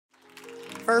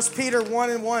1 Peter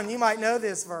 1:1, you might know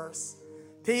this verse.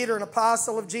 Peter, an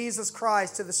apostle of Jesus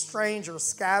Christ, to the strangers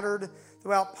scattered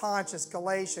throughout Pontus,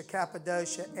 Galatia,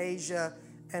 Cappadocia, Asia,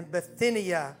 and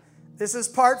Bithynia. This is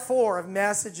part 4 of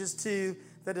messages to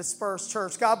the dispersed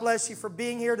church. God bless you for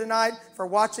being here tonight, for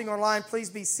watching online. Please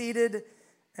be seated,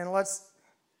 and let's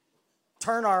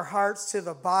turn our hearts to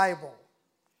the Bible.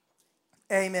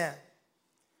 Amen.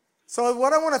 So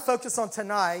what I want to focus on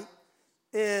tonight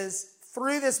is,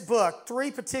 through this book,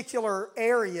 3 particular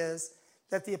areas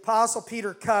that the Apostle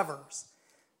Peter covers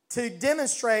to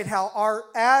demonstrate how our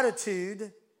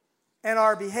attitude and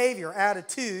our behavior,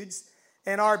 attitudes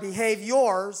and our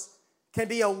behaviors, can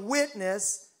be a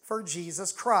witness for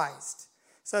Jesus Christ.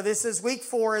 So this is week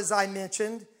 4, as I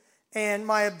mentioned, and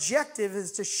my objective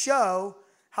is to show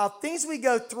how things we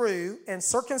go through and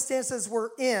circumstances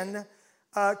we're in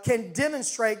can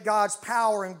demonstrate God's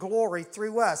power and glory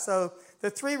through us. So the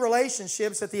 3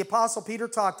 relationships that the Apostle Peter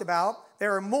talked about,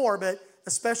 there are more, but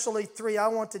especially 3 I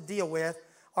want to deal with,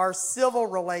 are civil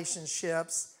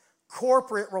relationships,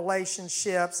 corporate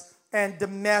relationships, and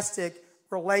domestic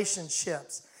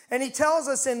relationships. And he tells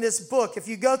us in this book, if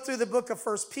you go through the book of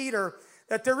 1 Peter,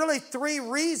 that there are really 3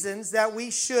 reasons that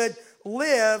we should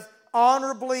live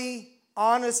honorably,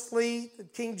 honestly.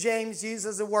 King James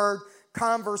uses the word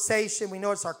conversation. We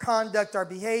know it's our conduct, our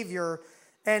behavior,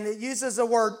 and it uses the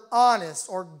word honest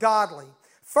or godly.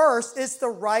 First, it's the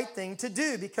right thing to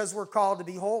do because we're called to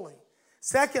be holy.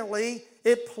 Secondly,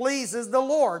 it pleases the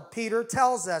Lord. Peter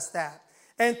tells us that.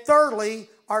 And thirdly,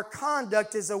 our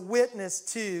conduct is a witness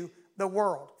to the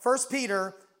world. 1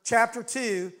 Peter chapter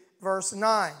 2, verse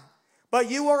 9. But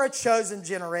you are a chosen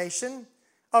generation,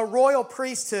 a royal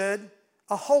priesthood,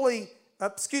 let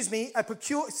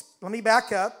me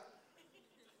back up.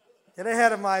 Get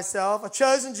ahead of myself. A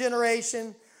chosen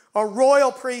generation, a royal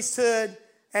priesthood,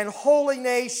 and holy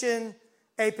nation,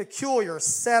 a peculiar,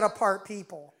 set-apart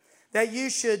people, that you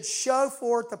should show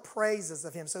forth the praises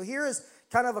of him. So here is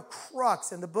kind of a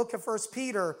crux in the book of 1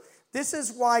 Peter. This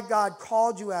is why God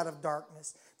called you out of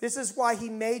darkness. This is why he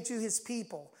made you his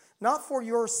people. Not for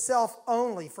yourself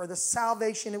only, for the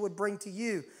salvation it would bring to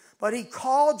you, but he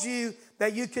called you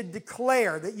that you could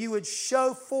declare, that you would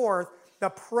show forth the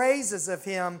praises of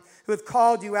him who hath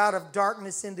called you out of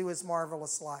darkness into his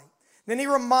marvelous light. Then he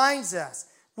reminds us,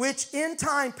 which in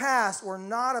time past were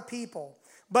not a people,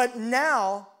 but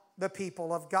now the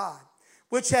people of God,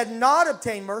 which had not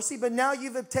obtained mercy, but now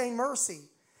you've obtained mercy.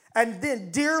 And then,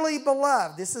 dearly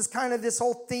beloved, this is kind of this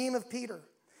whole theme of Peter.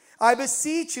 I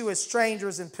beseech you as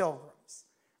strangers and pilgrims.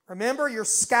 Remember, you're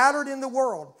scattered in the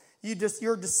world.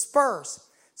 You're dispersed.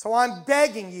 So I'm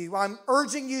begging you, I'm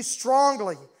urging you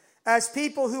strongly, as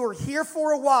people who are here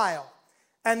for a while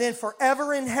and then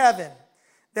forever in heaven,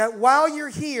 that while you're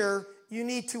here, you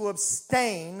need to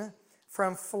abstain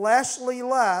from fleshly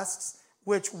lusts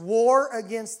which war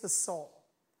against the soul.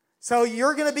 So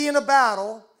you're going to be in a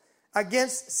battle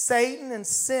against Satan and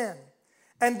sin.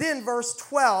 And then verse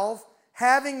 12,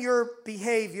 having your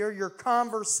behavior, your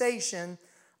conversation,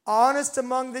 honest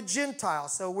among the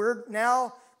Gentiles. So we're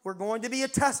going to be a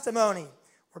testimony.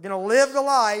 We're going to live the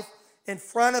life in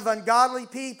front of ungodly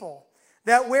people,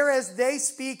 that whereas they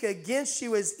speak against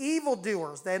you as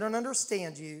evildoers, they don't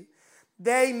understand you,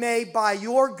 they may by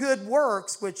your good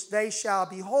works, which they shall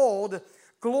behold,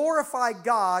 glorify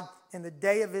God in the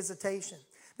day of visitation.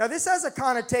 Now this has a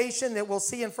connotation that we'll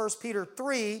see in 1 Peter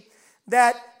 3,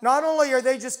 that not only are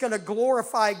they just going to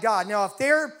glorify God. Now if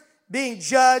they're being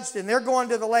judged and they're going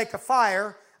to the lake of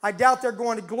fire, I doubt they're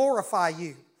going to glorify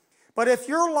you. But if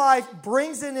your life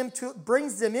brings them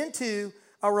into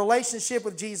a relationship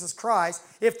with Jesus Christ,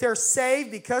 if they're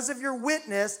saved because of your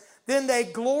witness, then they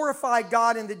glorify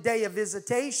God in the day of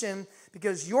visitation,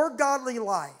 because your godly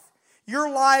life, your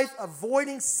life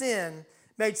avoiding sin,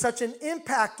 made such an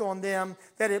impact on them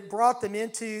that it brought them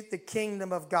into the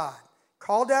kingdom of God.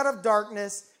 Called out of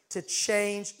darkness to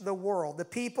change the world. The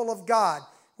people of God.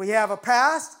 We have a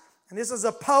past, and this is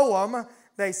a poem,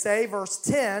 they say, verse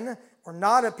 10, we're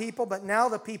not a people, but now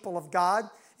the people of God.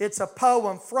 It's a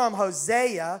poem from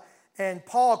Hosea, and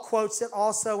Paul quotes it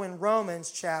also in Romans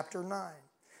chapter 9.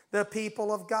 The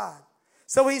people of God.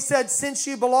 So he said, since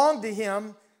you belong to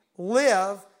him,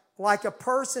 live like a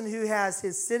person who has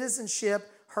his citizenship,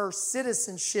 her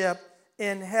citizenship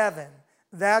in heaven.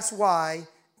 That's why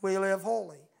we live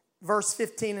holy. Verse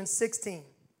 15 and 16.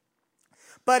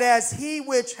 But as he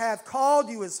which hath called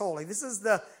you is holy. This is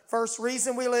the first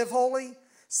reason we live holy.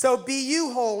 So be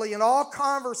you holy in all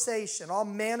conversation, all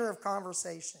manner of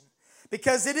conversation.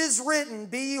 Because it is written,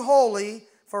 be ye holy,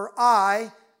 for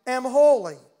I am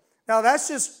holy. Now that's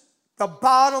just the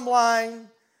bottom line,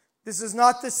 This is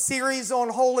not the series on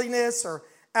holiness or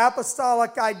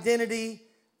apostolic identity.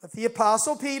 But the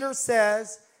Apostle Peter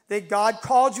says that God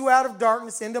called you out of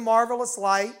darkness into marvelous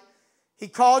light. He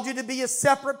called you to be a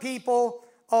separate people,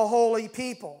 a holy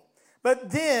people.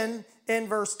 But then in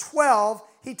verse 12,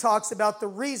 he talks about the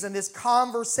reason, this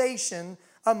conversation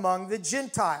among the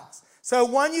Gentiles. So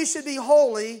one, you should be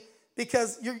holy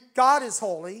because God is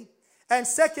holy. And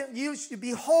second, you should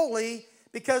be holy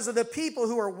because of the people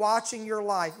who are watching your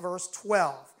life, verse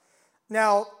 12.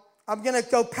 Now, I'm going to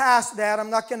go past that. I'm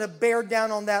not going to bear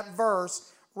down on that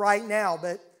verse right now.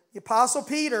 But the Apostle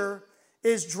Peter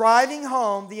is driving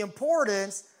home the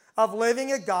importance of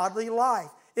living a godly life.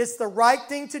 It's the right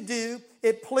thing to do.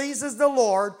 It pleases the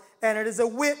Lord, and it is a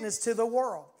witness to the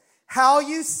world. How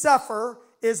you suffer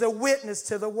is a witness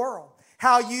to the world.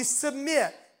 How you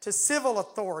submit to civil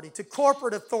authority, to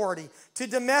corporate authority, to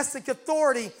domestic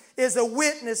authority is a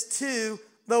witness to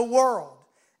the world.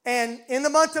 And in the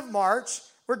month of March,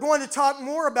 we're going to talk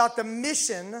more about the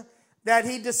mission that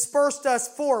he dispersed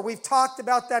us for. We've talked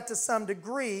about that to some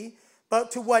degree, but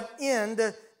to what end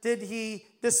did he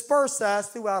disperse us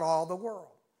throughout all the world?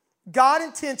 God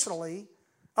intentionally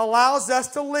allows us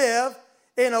to live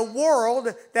in a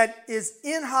world that is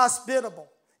inhospitable.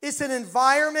 It's an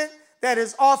environment that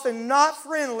is often not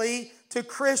friendly to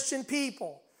Christian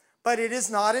people, but it is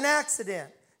not an accident.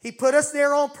 He put us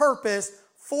there on purpose,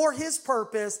 for his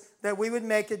purpose, that we would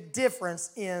make a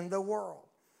difference in the world.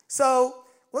 So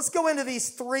let's go into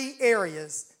these three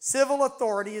areas. Civil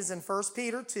authority is in 1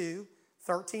 Peter 2,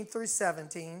 13 through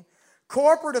 17.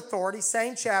 Corporate authority,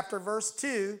 same chapter,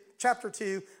 chapter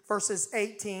 2, verses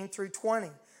 18 through 20.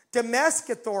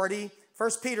 Domestic authority, 1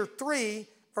 Peter 3,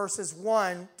 verses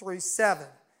 1 through 7.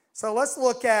 So let's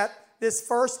look at this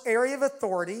first area of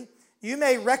authority. You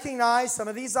may recognize some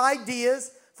of these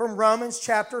ideas from Romans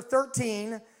chapter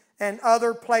 13 and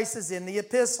other places in the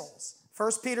epistles.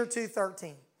 1 Peter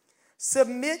 2:13.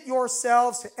 Submit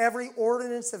yourselves to every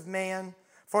ordinance of man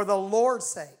for the Lord's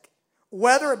sake,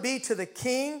 whether it be to the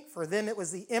king, for them it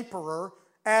was the emperor,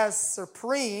 as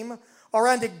supreme, or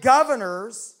unto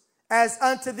governors, as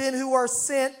unto them who are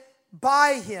sent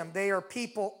by him. They are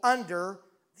people under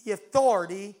the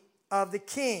authority of the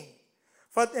king.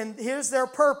 And here's their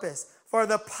purpose: for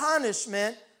the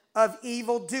punishment of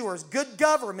evildoers. Good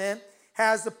government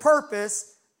has the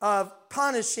purpose of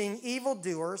punishing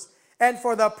evildoers, and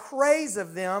for the praise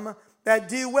of them that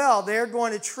do well. They're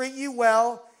going to treat you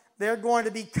well. They're going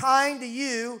to be kind to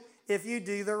you if you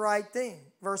do the right thing.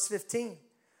 Verse 15.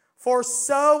 For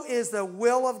so is the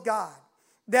will of God,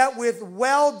 that with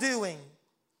well-doing,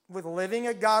 with living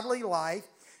a godly life,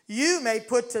 you may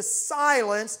put to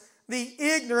silence the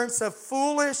ignorance of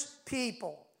foolish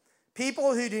people.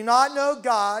 People who do not know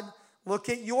God look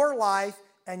at your life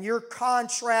and your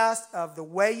contrast of the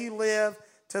way you live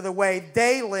to the way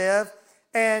they live,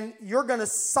 and you're going to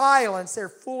silence their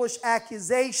foolish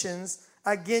accusations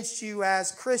against you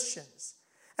as Christians.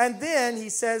 And then he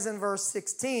says in verse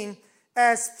 16,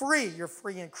 as free, you're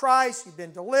free in Christ, you've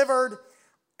been delivered,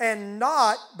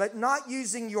 but not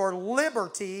using your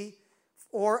liberty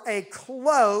or a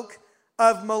cloak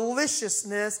of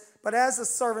maliciousness, but as the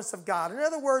servants of God. In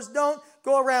other words, don't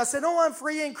go around saying, oh, I'm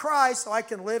free in Christ, so I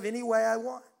can live any way I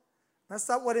want. That's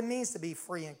not what it means to be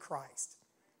free in Christ.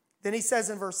 Then he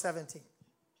says in verse 17,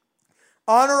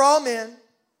 honor all men,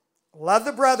 love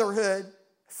the brotherhood,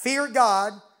 fear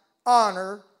God,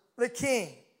 honor the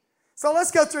king. So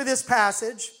let's go through this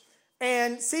passage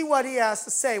and see what he has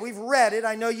to say. We've read it.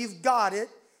 I know you've got it.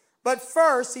 But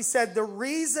first, he said the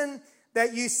reason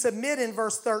that you submit in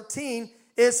verse 13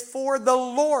 is for the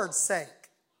Lord's sake.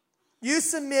 You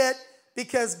submit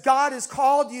because God has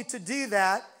called you to do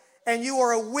that, and you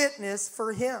are a witness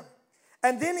for him.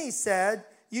 And then he said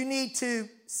you need to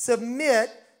submit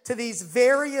to these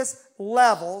various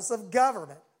levels of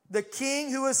government. The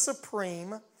king, who is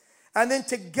supreme, and then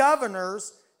to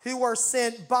governors who are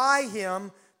sent by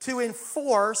him to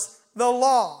enforce the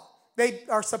law. They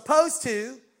are supposed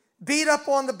to beat up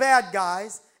on the bad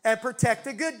guys and protect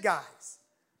the good guys.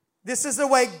 This is the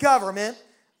way government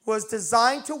was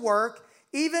designed to work,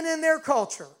 even in their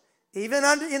culture. Even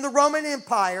in the Roman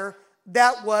Empire,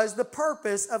 that was the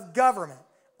purpose of government.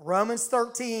 Romans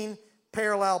 13,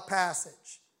 parallel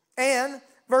passage. And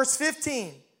verse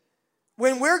 15,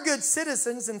 when we're good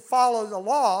citizens and follow the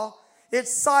law, it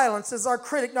silences our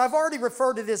critic. Now, I've already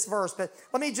referred to this verse, but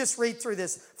let me just read through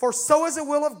this. For so is the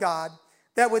will of God,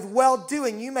 that with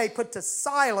well-doing you may put to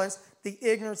silence the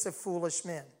ignorance of foolish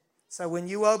men. So when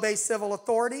you obey civil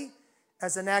authority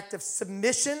as an act of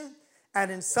submission,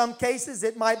 and in some cases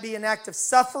it might be an act of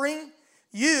suffering,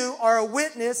 you are a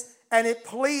witness and it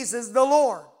pleases the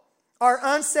Lord. our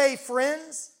unsaved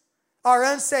friends, our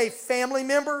unsaved family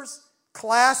members,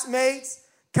 classmates,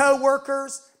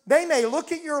 co-workers, they may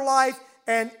look at your life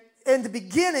and in the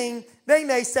beginning, they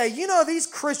may say, you know, these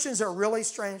Christians are really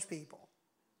strange people.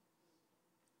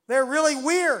 They're really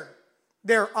weird.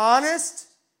 They're honest.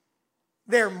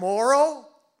 They're moral.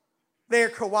 They're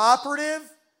cooperative.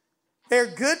 They're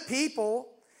good people.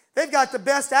 They've got the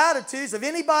best attitudes of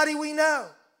anybody we know.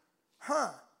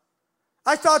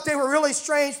 I thought they were really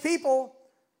strange people.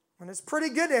 And it's pretty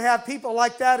good to have people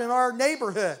like that in our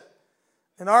neighborhood,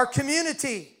 in our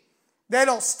community. They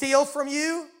don't steal from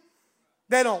you.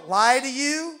 They don't lie to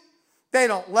you. They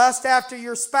don't lust after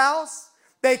your spouse.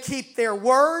 They keep their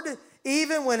word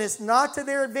even when it's not to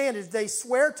their advantage. They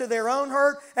swear to their own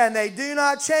hurt and they do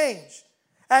not change.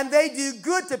 And they do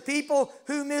good to people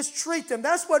who mistreat them.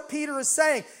 That's what Peter is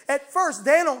saying. At first,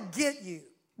 they don't get you.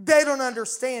 They don't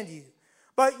understand you.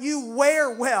 But you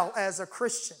wear well as a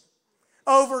Christian.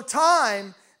 Over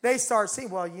time, they start seeing,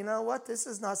 well, you know what? This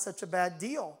is not such a bad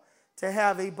deal to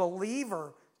have a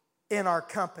believer in our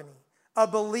company, a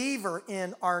believer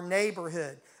in our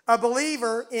neighborhood, a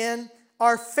believer in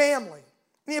our family.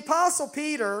 The Apostle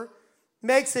Peter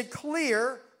makes it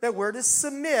clear that we're to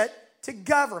submit to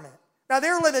government. Now,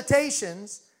 there are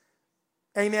limitations,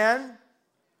 amen?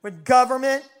 When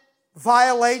government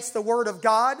violates the Word of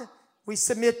God, we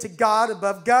submit to God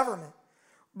above government.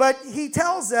 But he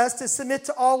tells us to submit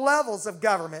to all levels of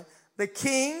government. The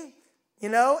king,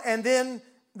 and then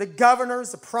the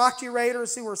governors, the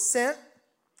procurators who were sent,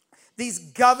 these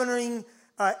governing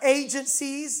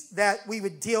agencies that we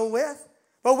would deal with.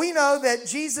 But we know that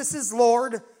Jesus is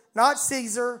Lord, not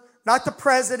Caesar, not the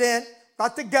president,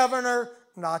 not the governor,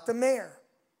 not the mayor.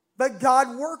 But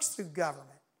God works through government.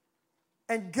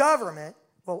 And government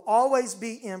will always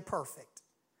be imperfect.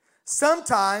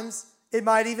 Sometimes it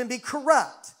might even be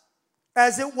corrupt,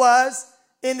 as it was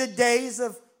in the days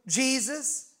of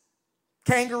Jesus.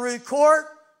 Kangaroo court,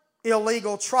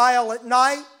 illegal trial at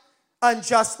night,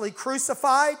 unjustly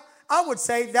crucified. I would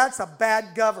say that's a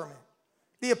bad government.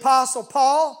 The Apostle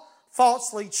Paul,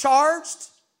 falsely charged,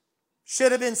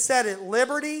 should have been set at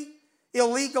liberty,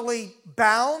 illegally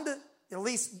bound, at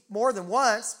least more than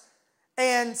once,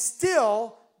 and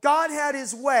still God had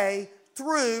his way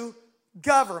through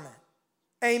government.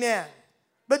 Amen.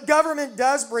 But government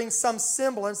does bring some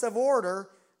semblance of order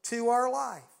to our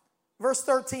life. Verse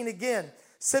 13 again,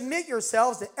 submit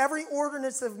yourselves to every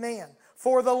ordinance of man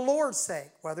for the Lord's sake,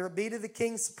 whether it be to the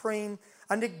king supreme,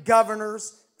 unto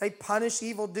governors, they punish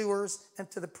evildoers, and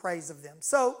to the praise of them.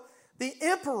 So the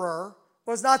emperor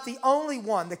was not the only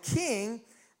one, the king,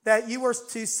 that you were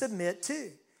to submit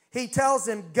to. He tells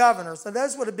them governors. Now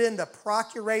those would have been the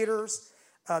procurators,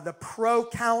 the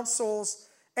proconsuls,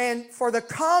 and for the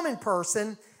common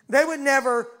person, they would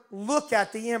never look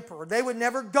at the emperor. They would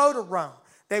never go to Rome.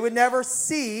 They would never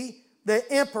see the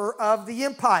emperor of the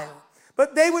empire.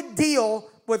 But they would deal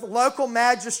with local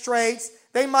magistrates.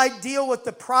 They might deal with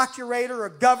the procurator or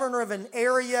governor of an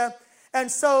area.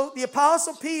 And so the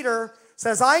Apostle Peter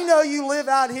says, I know you live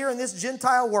out here in this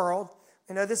Gentile world.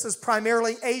 This is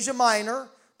primarily Asia Minor,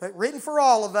 but written for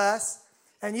all of us.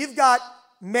 And you've got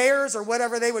mayors or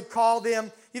whatever they would call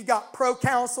them. You've got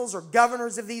proconsuls or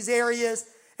governors of these areas.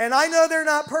 And I know they're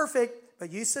not perfect,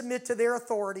 but you submit to their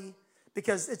authority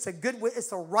because it's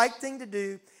the right thing to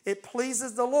do. It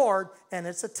pleases the Lord, and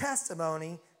it's a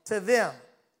testimony to them.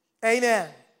 Amen.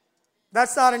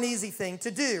 That's not an easy thing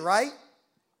to do, right?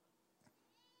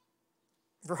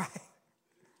 Right.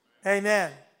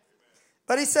 Amen.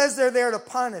 But he says they're there to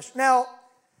punish. Now,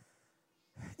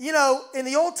 in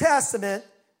the Old Testament,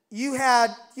 you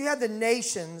had the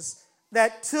nations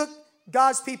that took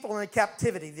God's people into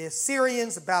captivity, the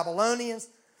Assyrians, the Babylonians.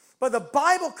 But the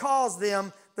Bible calls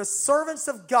them the servants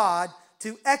of God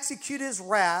to execute his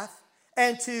wrath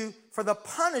and for the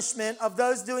punishment of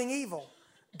those doing evil.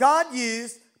 God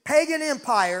used pagan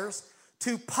empires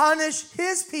to punish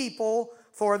his people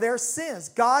for their sins.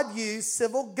 God used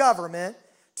civil government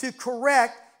to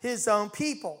correct his own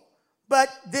people. But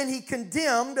then he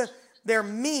condemned their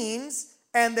means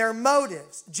and their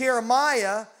motives.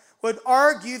 Jeremiah would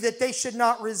argue that they should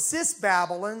not resist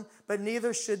Babylon, but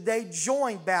neither should they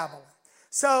join Babylon.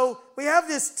 So we have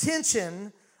this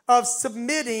tension of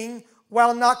submitting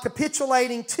while not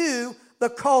capitulating to the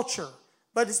culture.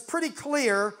 But it's pretty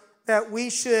clear that we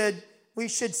should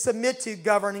submit to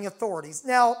governing authorities.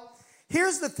 Now,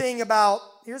 here's the thing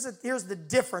here's the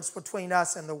difference between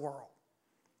us and the world.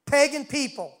 Pagan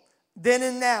people, then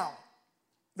and now,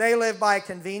 they live by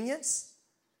convenience,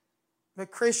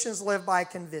 but Christians live by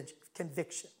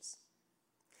convictions.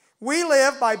 We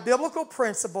live by biblical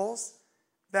principles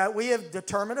that we have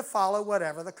determined to follow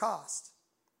whatever the cost.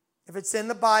 If it's in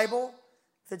the Bible,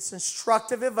 if it's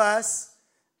instructive of us,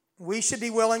 we should be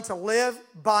willing to live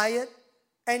by it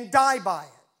and die by it.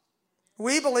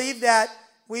 We believe that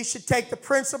we should take the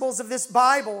principles of this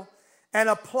Bible and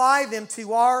apply them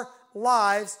to our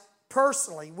lives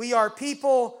personally. We are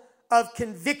people of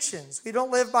convictions. We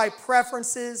don't live by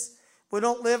preferences. We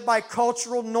don't live by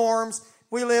cultural norms.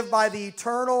 We live by the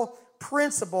eternal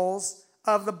principles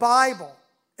of the Bible.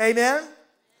 Amen?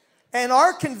 And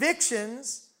our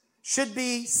convictions should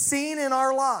be seen in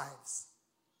our lives.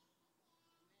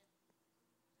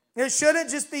 It shouldn't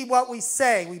just be what we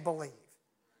say we believe.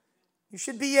 You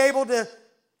should be able to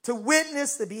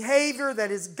witness the behavior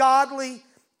that is godly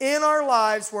in our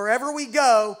lives wherever we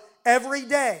go every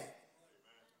day.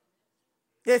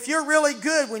 If you're really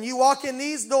good when you walk in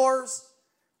these doors,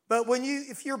 but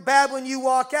if you're bad when you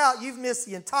walk out, you've missed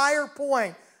the entire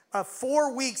point of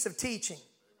 4 weeks of teaching.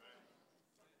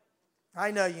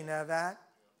 I know you know that.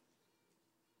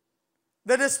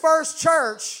 The dispersed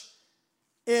church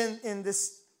in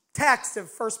this text of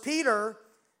 1 Peter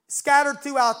scattered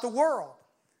throughout the world.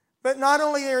 But not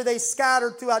only are they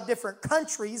scattered throughout different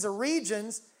countries or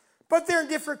regions, but they're in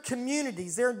different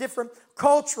communities. They're in different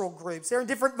cultural groups. They're in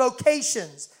different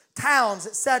vocations, towns,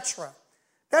 etc.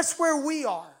 That's where we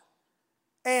are.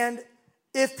 And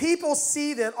if people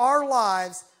see that our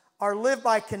lives are lived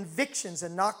by convictions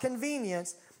and not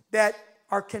convenience, that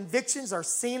our convictions are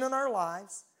seen in our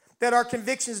lives, that our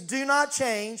convictions do not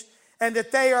change, and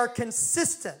that they are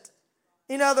consistent.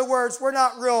 In other words, we're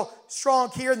not real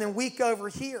strong here and then weak over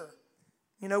here.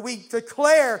 You know, we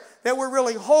declare that we're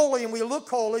really holy and we look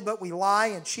holy, but we lie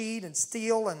and cheat and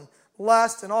steal and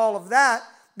lust and all of that.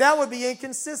 That would be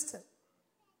inconsistent.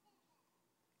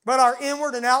 But our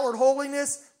inward and outward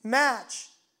holiness match,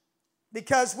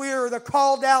 because we are the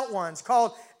called out ones,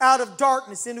 called out of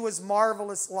darkness into his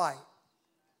marvelous light.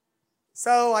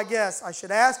 So I guess I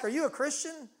should ask, are you a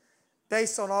Christian?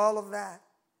 Based on all of that.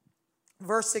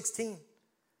 Verse 16.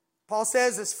 Paul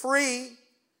says it's free,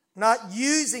 not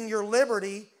using your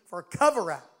liberty for a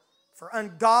cover-up, for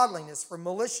ungodliness, for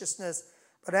maliciousness,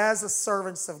 but as the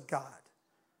servants of God.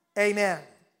 Amen.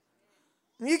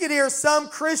 And you could hear some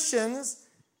Christians,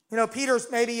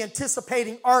 Peter's maybe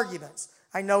anticipating arguments.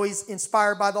 I know he's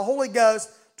inspired by the Holy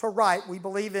Ghost to write. We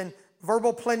believe in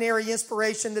verbal plenary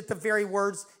inspiration, that the very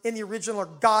words in the original are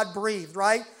God-breathed,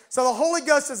 right? So the Holy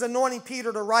Ghost is anointing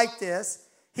Peter to write this.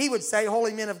 He would say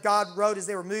holy men of God wrote as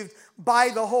they were moved by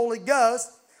the Holy Ghost.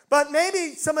 But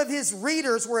maybe some of his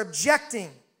readers were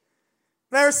objecting.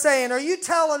 They're saying, are you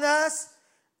telling us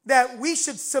that we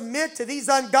should submit to these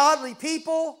ungodly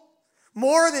people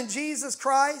more than Jesus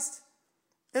Christ?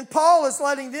 And Paul is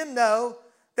letting them know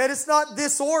that it's not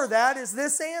this or that, it's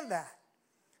this and that.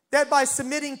 That by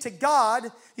submitting to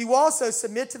God, you also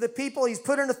submit to the people he's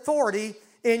put in authority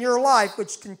in your life,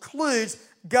 which concludes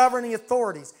governing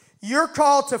authorities. You're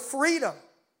called to freedom,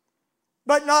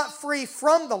 but not free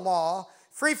from the law,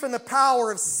 free from the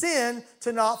power of sin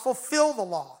to not fulfill the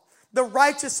law. The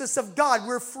righteousness of God.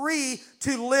 We're free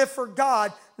to live for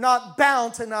God, not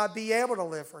bound to not be able to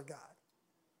live for God.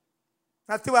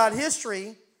 Now, throughout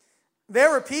history,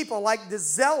 there were people like the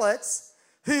Zealots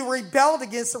who rebelled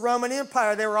against the Roman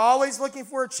Empire. They were always looking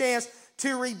for a chance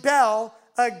to rebel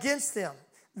against them.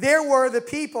 There were the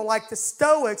people like the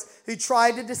Stoics who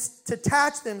tried to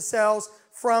detach themselves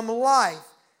from life.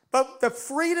 But the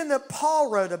freedom that Paul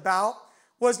wrote about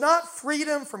was not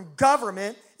freedom from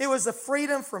government. It was the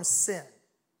freedom from sin.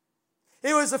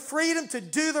 It was the freedom to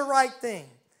do the right thing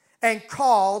and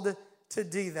called to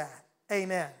do that.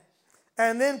 Amen.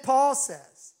 And then Paul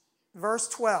says, verse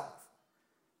 12,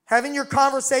 having your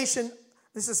conversation,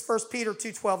 this is 1 Peter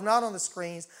 2:12, not on the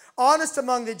screens, honest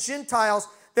among the Gentiles,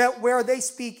 that where they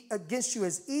speak against you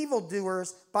as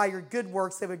evildoers by your good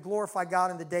works, they would glorify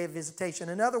God in the day of visitation.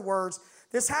 In other words,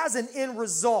 this has an end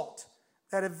result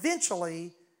that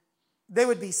eventually they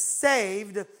would be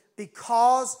saved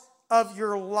because of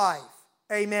your life.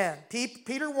 Amen.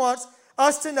 Peter wants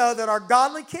us to know that our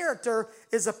godly character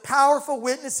is a powerful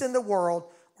witness in the world.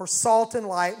 We're salt and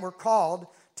light. We're called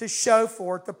to show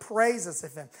forth the praises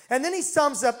of him. And then he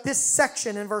sums up this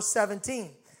section in verse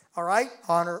 17. All right?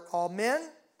 Honor all men.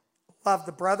 Love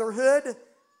the brotherhood.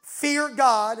 Fear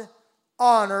God.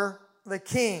 Honor the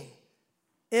king.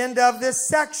 End of this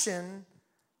section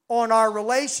on our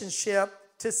relationship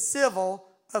to civil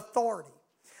authority.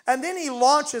 And then he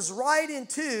launches right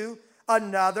into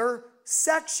another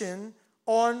section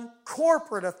on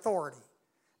corporate authority.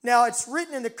 Now, it's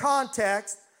written in the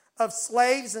context of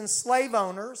slaves and slave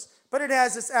owners, but it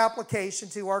has this application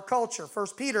to our culture.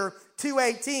 1 Peter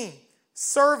 2:18,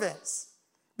 servants,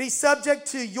 Be subject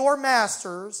to your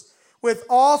masters with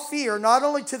all fear, not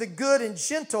only to the good and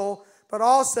gentle, but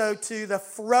also to the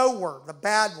froward, the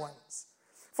bad ones.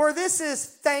 For this is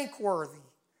thankworthy,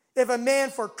 if a man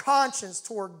for conscience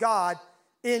toward God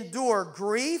endure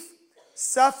grief,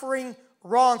 suffering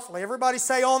wrongfully. Everybody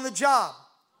say on the job.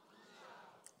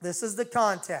 This is the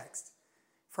context.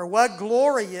 For what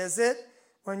glory is it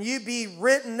when you be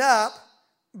written up,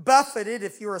 buffeted,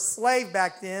 if you were a slave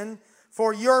back then,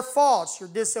 for your faults. You're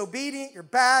disobedient, you're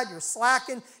bad, you're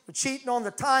slacking, you're cheating on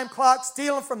the time clock,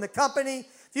 stealing from the company.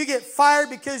 If you get fired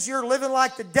because you're living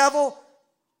like the devil,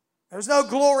 there's no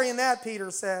glory in that,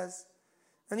 Peter says.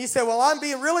 And you say, well, I'm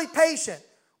being really patient.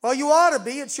 Well, you ought to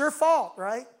be. It's your fault,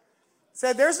 right? He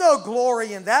said, there's no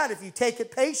glory in that if you take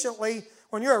it patiently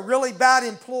when you're a really bad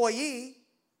employee.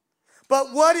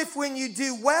 But what if when you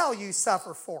do well, you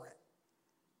suffer for it?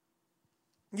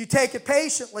 You take it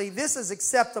patiently. This is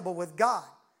acceptable with God.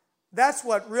 That's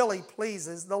what really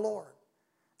pleases the Lord.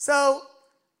 So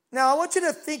now I want you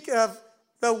to think of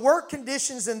the work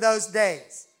conditions in those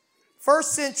days.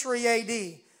 First century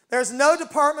AD. There's no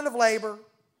Department of Labor.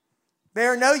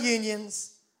 There are no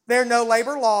unions. There are no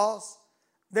labor laws.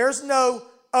 There's no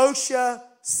OSHA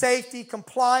safety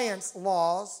compliance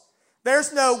laws.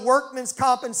 There's no workman's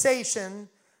compensation.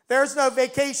 There's no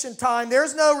vacation time.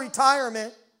 There's no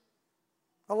retirement.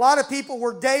 A lot of people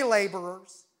were day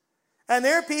laborers. And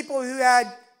there are people who had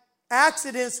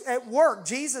accidents at work.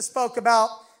 Jesus spoke about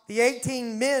the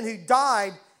 18 men who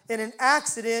died in an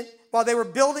accident while they were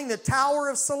building the Tower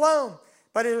of Siloam.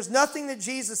 But there was nothing that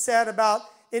Jesus said about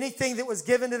anything that was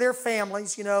given to their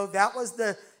families. You know, that was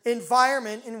the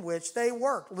environment in which they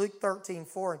worked. Luke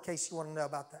 13:4, in case you want to know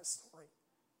about that story.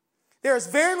 There is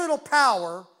very little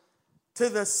power to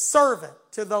the servant,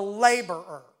 to the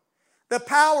laborer. The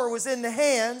power was in the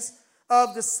hands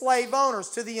of the slave owners,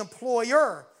 to the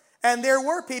employer. And there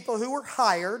were people who were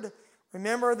hired.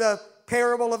 Remember the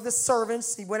parable of the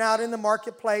servants? He went out in the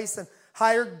marketplace and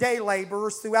hired day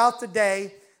laborers throughout the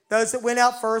day. Those that went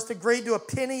out first agreed to a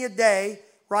penny a day,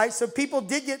 right? So people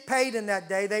did get paid in that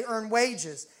day. They earned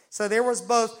wages. So there was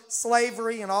both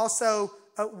slavery and also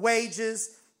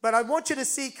wages. But I want you to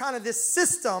see kind of this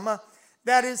system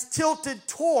that is tilted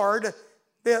toward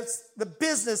the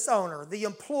business owner, the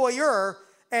employer,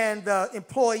 and the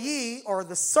employee or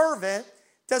the servant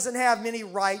doesn't have many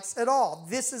rights at all.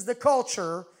 This is the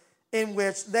culture in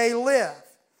which they live.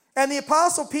 And the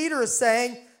Apostle Peter is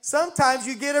saying, sometimes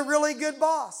you get a really good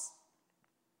boss.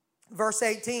 Verse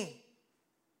 18.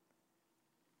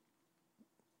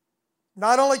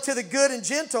 Not only to the good and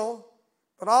gentle,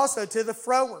 but also to the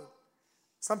froward.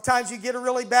 Sometimes you get a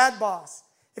really bad boss.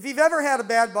 If you've ever had a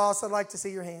bad boss, I'd like to see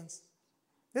your hands.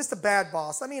 Just a bad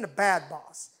boss. I mean a bad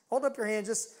boss. Hold up your hand.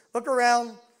 Just look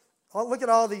around. Look at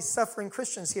all these suffering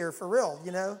Christians here for real,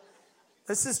 you know.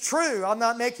 This is true. I'm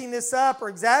not making this up or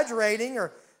exaggerating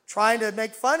or trying to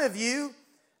make fun of you.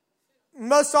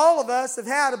 Most all of us have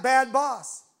had a bad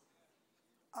boss.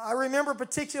 I remember a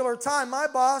particular time, my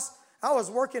boss, I was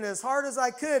working as hard as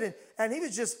I could, and he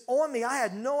was just on me. I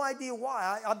had no idea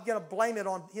why. I'm going to blame it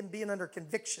on him being under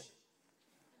conviction.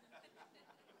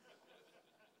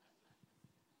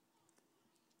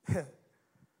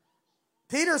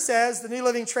 Peter says, the New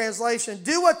Living Translation,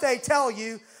 do what they tell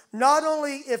you, not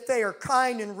only if they are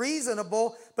kind and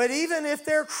reasonable, but even if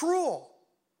they're cruel.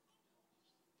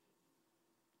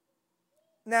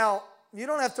 Now, you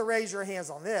don't have to raise your hands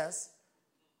on this,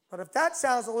 but if that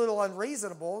sounds a little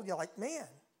unreasonable, you're like, man,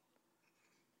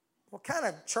 what kind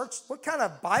of church, what kind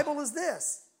of Bible is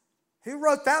this? Who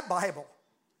wrote that Bible?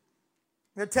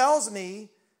 It tells me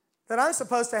that I'm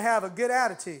supposed to have a good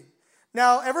attitude.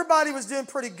 Now, everybody was doing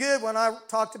pretty good when I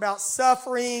talked about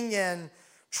suffering and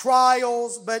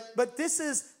trials, but this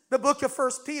is the book of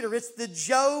 1 Peter. It's the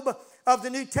Job of the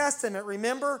New Testament,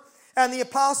 remember? And the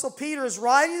Apostle Peter is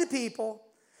writing to people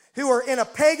who are in a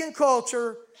pagan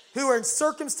culture, who are in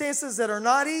circumstances that are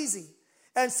not easy.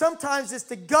 And sometimes it's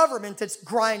the government that's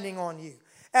grinding on you.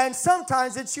 And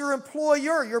sometimes it's your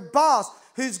employer, your boss,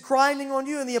 who's grinding on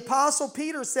you. And the Apostle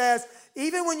Peter says,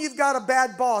 even when you've got a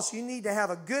bad boss, you need to have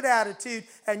a good attitude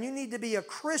and you need to be a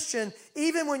Christian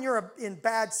even when you're in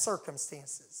bad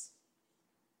circumstances.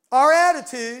 Our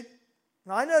attitude,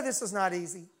 now I know this is not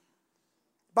easy.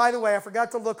 By the way, I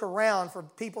forgot to look around for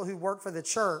people who work for the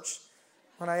church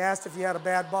when I asked if you had a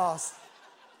bad boss.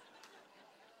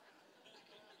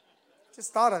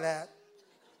 Just thought of that.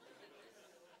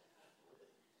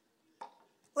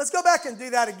 Let's go back and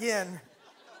do that again.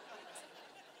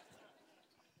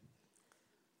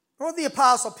 What the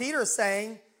Apostle Peter is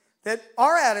saying, that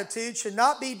our attitude should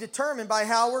not be determined by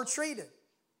how we're treated.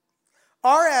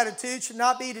 Our attitude should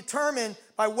not be determined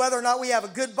by whether or not we have a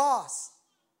good boss.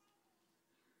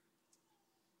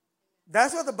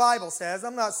 That's what the Bible says.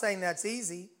 I'm not saying that's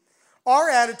easy. Our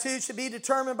attitude should be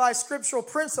determined by scriptural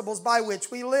principles by which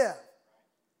we live.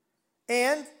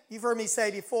 And you've heard me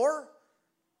say before,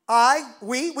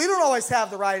 we don't always have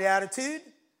the right attitude,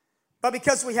 but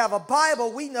because we have a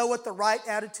Bible, we know what the right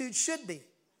attitude should be.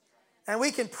 And we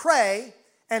can pray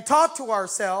and talk to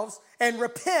ourselves and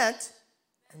repent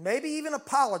and maybe even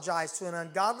apologize to an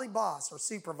ungodly boss or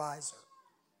supervisor.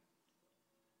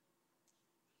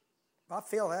 I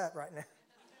feel that right now.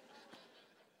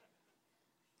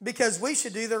 Because we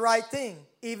should do the right thing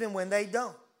even when they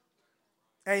don't.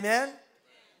 Amen?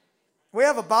 We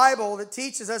have a Bible that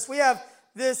teaches us. We have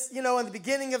this, in the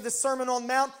beginning of the Sermon on the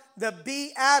Mount, the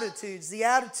Beatitudes, the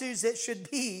attitudes that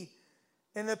should be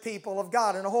in the people of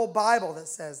God, and a whole Bible that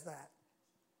says that.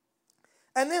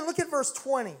 And then look at verse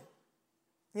 20.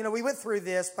 We went through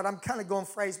this, but I'm kind of going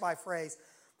phrase by phrase.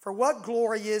 For what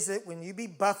glory is it when you be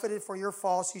buffeted for your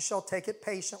faults, you shall take it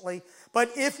patiently.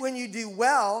 But if when you do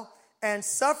well and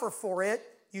suffer for it,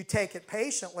 you take it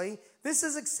patiently, this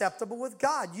is acceptable with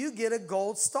God. You get a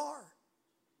gold star.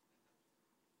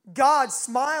 God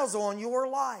smiles on your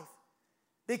life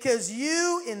because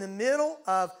you, in the middle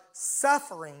of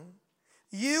suffering,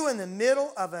 you in the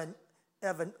middle of an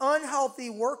unhealthy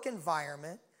work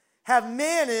environment, have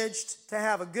managed to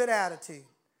have a good attitude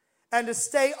and to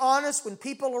stay honest when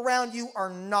people around you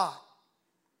are not.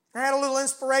 I had a little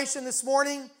inspiration this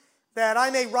morning that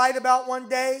I may write about one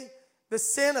day, the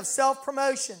sin of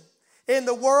self-promotion. In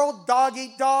the world, dog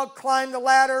eat dog, climb the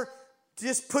ladder,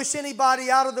 just push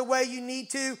anybody out of the way you need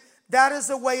to. That is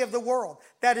the way of the world.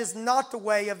 That is not the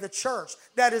way of the church.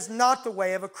 That is not the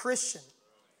way of a Christian.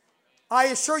 I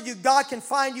assure you, God can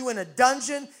find you in a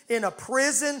dungeon, in a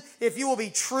prison, if you will be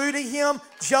true to Him.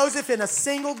 Joseph, in a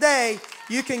single day,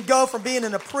 you can go from being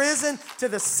in a prison to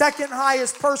the second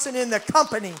highest person in the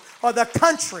company or the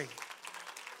country.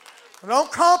 Don't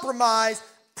compromise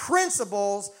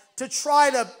principles to try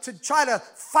to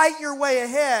fight your way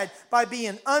ahead by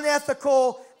being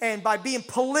unethical and by being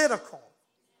political.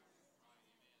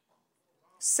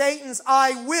 Satan's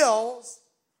I wills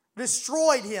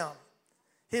destroyed him.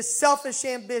 His selfish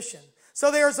ambition. So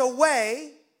there's a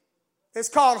way, it's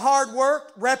called hard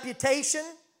work, reputation,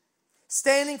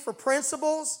 standing for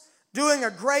principles, doing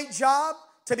a great job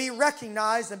to be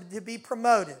recognized and to be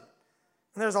promoted.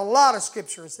 And there's a lot of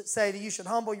scriptures that say that you should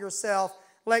humble yourself,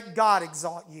 let God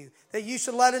exalt you, that you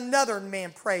should let another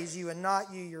man praise you and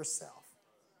not you yourself.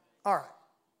 All right.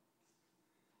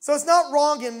 So it's not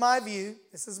wrong in my view,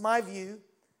 this is my view,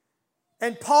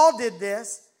 and Paul did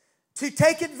this, to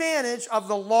take advantage of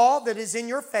the law that is in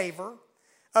your favor,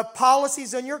 of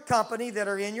policies in your company that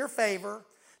are in your favor,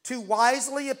 to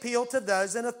wisely appeal to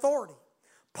those in authority.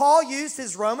 Paul used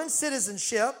his Roman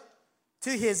citizenship to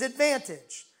his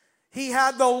advantage. He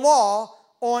had the law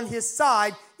on his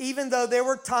side, even though there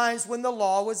were times when the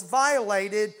law was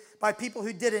violated by people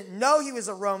who didn't know he was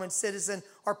a Roman citizen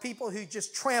or people who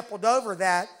just trampled over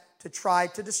that to try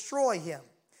to destroy him.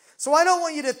 So I don't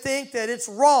want you to think that it's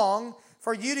wrong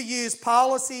for you to use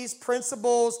policies,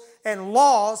 principles, and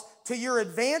laws to your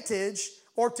advantage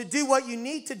or to do what you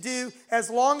need to do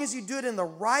as long as you do it in the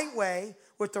right way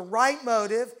with the right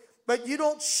motive, but you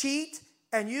don't cheat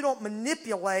and you don't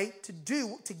manipulate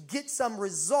to get some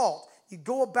result. You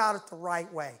go about it the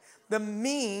right way. The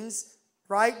means,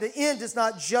 right? The end does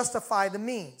not justify the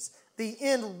means. The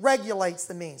end regulates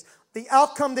the means. The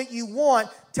outcome that you want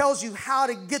tells you how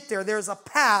to get there. There's a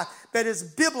path that is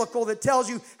biblical that tells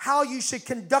you how you should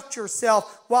conduct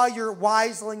yourself while you're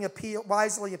wisely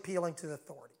appealing to the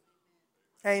authority.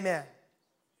 Amen.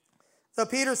 So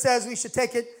Peter says we should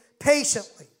take it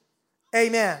patiently.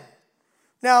 Amen.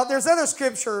 Now, there's other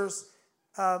scriptures.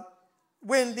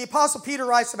 When the Apostle Peter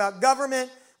writes about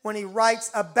government, when he writes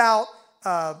about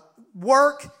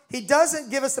work, he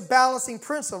doesn't give us the balancing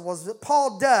principles that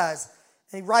Paul does.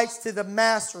 And he writes to the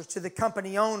masters, to the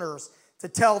company owners, to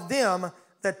tell them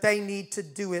that they need to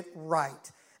do it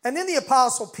right. And then the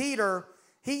Apostle Peter,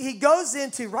 he goes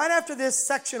into, right after this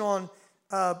section on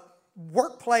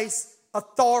workplace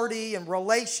authority and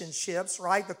relationships,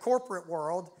 right, the corporate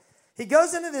world, he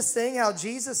goes into this thing how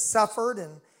Jesus suffered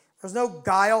and there's no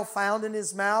guile found in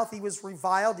his mouth. He was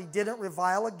reviled. He didn't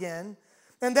revile again.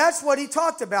 And that's what he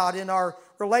talked about in our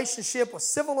relationship with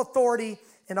civil authority,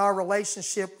 in our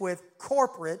relationship with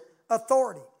corporate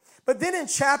authority. But then in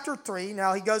chapter 3,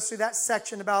 now he goes through that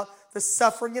section about the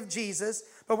suffering of Jesus,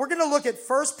 but we're going to look at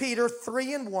 1 Peter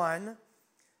 3:1.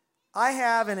 I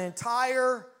have an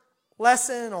entire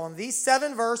lesson on these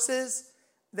 7 verses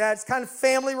that's kind of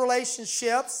family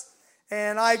relationships,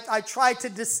 And I try to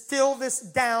distill this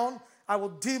down. I will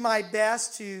do my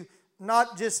best to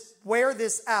not just wear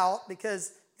this out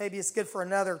because maybe it's good for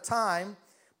another time,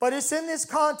 but it's in this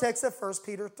context of 1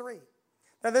 Peter 3.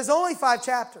 Now, there's only 5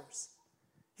 chapters.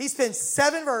 He spent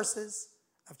 7 verses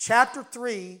of chapter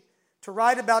 3 to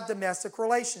write about domestic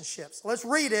relationships. Let's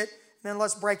read it, and then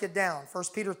let's break it down.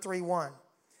 1 Peter 3:1.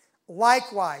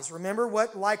 Likewise, remember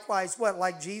what likewise what?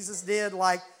 Like Jesus did,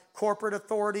 like corporate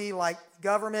authority, like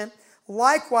government.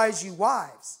 Likewise, you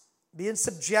wives, be in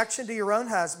subjection to your own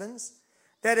husbands,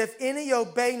 that if any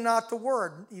obey not the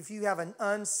word, if you have an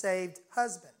unsaved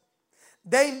husband,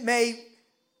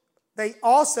 they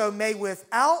also may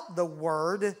without the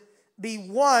word be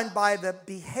won by the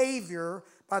behavior,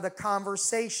 by the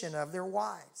conversation of their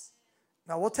wives.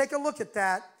 Now we'll take a look at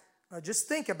that. Just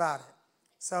think about it.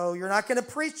 So you're not going to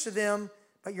preach to them,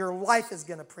 but your life is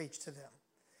going to preach to them.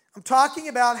 I'm talking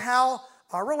about how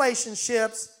our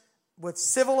relationships with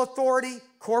civil authority,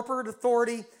 corporate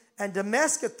authority, and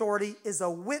domestic authority is a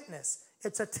witness.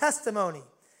 It's a testimony.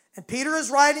 And Peter is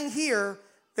writing here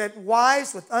that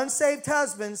wives with unsaved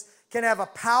husbands can have a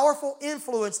powerful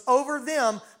influence over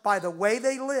them by the way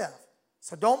they live.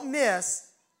 So don't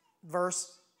miss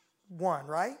verse 1,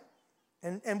 right?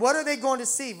 And what are they going to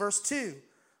see? Verse 2,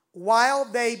 while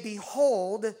they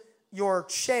behold your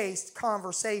chaste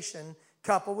conversation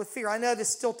coupled with fear. I know this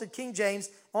stilted King James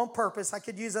on purpose. I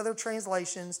could use other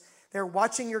translations. They're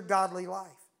watching your godly life.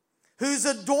 Who's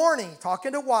adorning,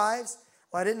 talking to wives,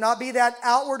 let it not be that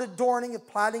outward adorning of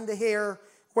plaiting the hair,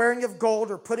 wearing of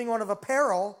gold, or putting on of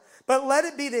apparel, but let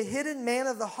it be the hidden man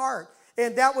of the heart,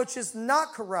 and that which is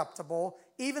not corruptible,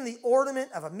 even the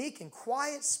ornament of a meek and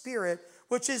quiet spirit,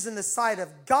 which is in the sight of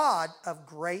God of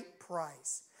great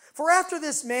price. For after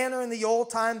this manner in the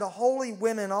old time, the holy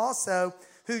women also,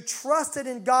 who trusted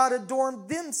in God, adorned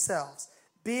themselves,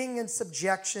 being in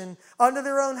subjection unto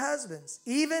their own husbands,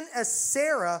 even as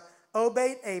Sarah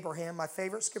obeyed Abraham, my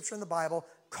favorite scripture in the Bible,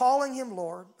 calling him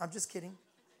Lord. I'm just kidding.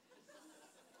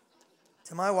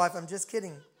 To my wife, I'm just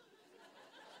kidding.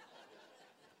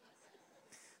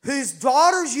 Whose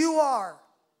daughters you are,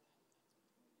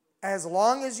 as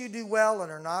long as you do well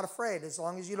and are not afraid, as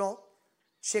long as you don't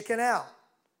chicken out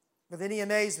with any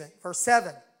amazement. Verse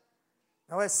 7.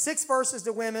 Now, it has 6 verses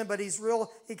to women, but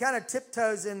he kind of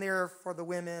tiptoes in there for the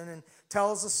women and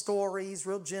tells a story. He's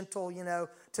real gentle,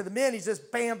 To the men, he's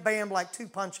just bam, bam, like 2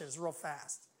 punches real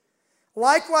fast.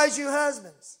 Likewise, you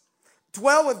husbands,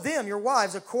 dwell with them, your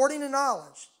wives, according to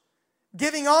knowledge,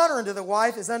 giving honor unto the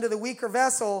wife as unto the weaker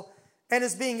vessel, and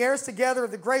as being heirs together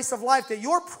of the grace of life, that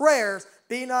your prayers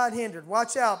be not hindered.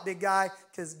 Watch out, big guy,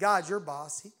 because God's your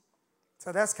boss.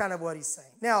 So that's kind of what he's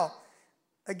saying. Now,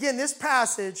 again, this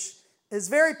passage is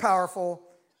very powerful.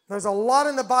 There's a lot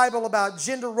in the Bible about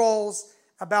gender roles,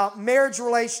 about marriage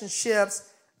relationships.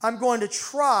 I'm going to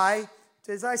try,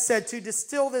 as I said, to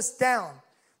distill this down.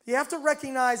 You have to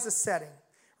recognize the setting.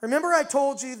 Remember I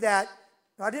told you that,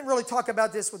 I didn't really talk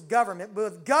about this with government,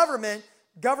 but with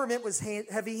government was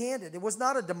heavy-handed. It was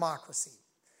not a democracy.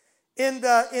 In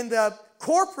the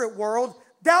corporate world,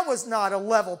 that was not a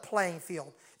level playing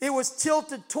field. It was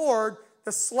tilted toward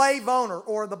the slave owner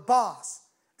or the boss.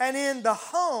 And in the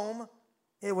home,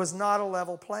 it was not a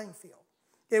level playing field.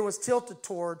 It was tilted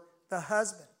toward the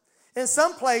husband. In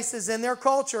some places in their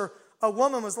culture, a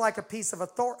woman was like a piece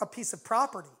of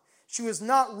property. She was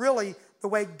not really the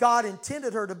way God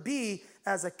intended her to be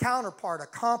as a counterpart, a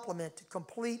complement, to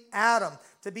complete Adam,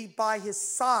 to be by his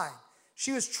side.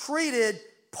 She was treated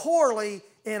poorly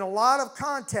in a lot of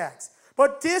contexts.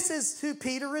 But this is who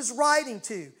Peter is writing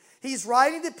to. He's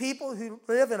writing to people who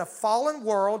live in a fallen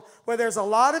world where there's a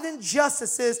lot of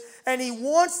injustices, and he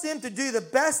wants them to do the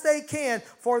best they can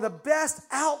for the best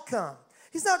outcome.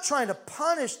 He's not trying to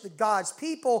punish God's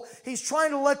people. He's trying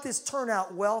to let this turn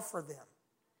out well for them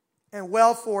and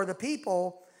well for the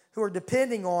people who are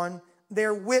depending on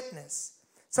their witness.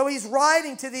 So he's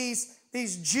writing to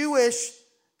these Jewish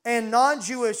and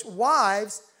non-Jewish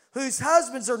wives whose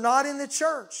husbands are not in the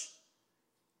church.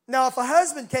 Now, if a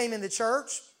husband came in the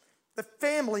church, the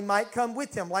family might come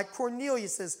with him, like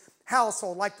Cornelius'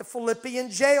 household, like the Philippian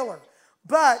jailer.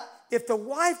 But if the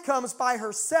wife comes by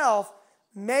herself,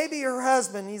 maybe her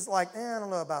husband, he's like, I don't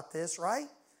know about this, right?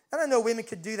 And I know women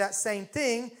could do that same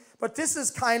thing, but this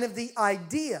is kind of the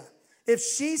idea. If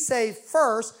she's saved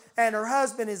first and her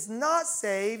husband is not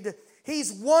saved,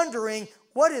 he's wondering,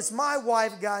 what has my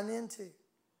wife gotten into?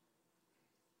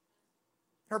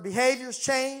 Her behavior's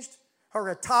changed. Her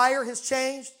attire has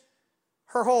changed.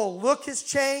 Her whole look has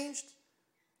changed.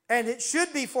 And it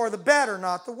should be for the better,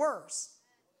 not the worse.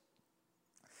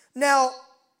 Now,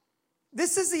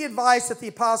 this is the advice that the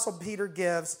Apostle Peter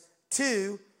gives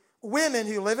to women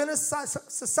who live in a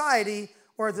society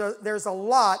where there's a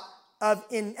lot of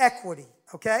inequity,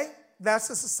 okay? That's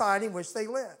the society in which they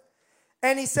live.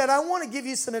 And he said, I want to give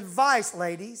you some advice,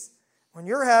 ladies, when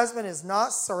your husband is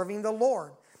not serving the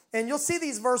Lord. And you'll see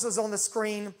these verses on the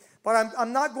screen, but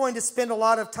I'm not going to spend a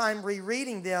lot of time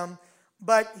rereading them.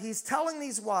 But he's telling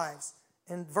these wives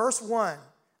in verse 1,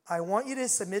 I want you to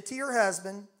submit to your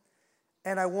husband,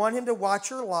 and I want him to watch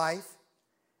your life,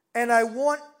 and I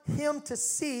want him to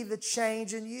see the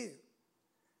change in you.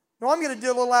 Now I'm going to do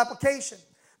a little application.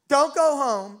 Don't go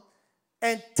home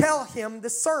and tell him the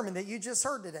sermon that you just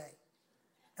heard today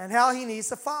and how he needs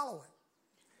to follow it.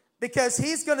 Because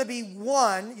he's going to be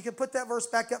one. You can put that verse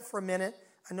back up for a minute.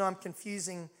 I know I'm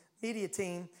confusing media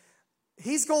team.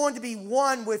 He's going to be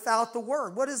one without the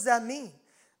word. What does that mean?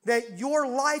 That your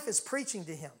life is preaching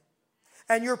to him.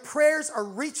 And your prayers are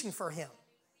reaching for him.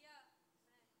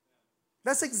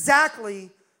 That's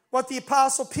exactly what the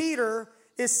Apostle Peter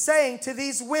is saying to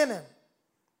these women.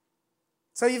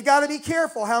 So you've got to be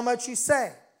careful how much you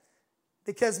say.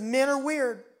 Because men are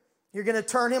weird. You're going to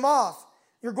turn him off.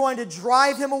 You're going to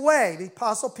drive him away. The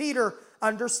Apostle Peter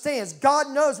understands. God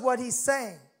knows what he's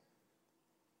saying.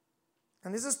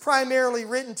 And this is primarily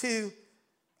written to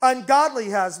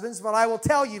ungodly husbands, but I will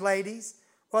tell you, ladies,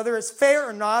 whether it's fair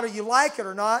or not, or you like it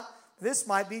or not, this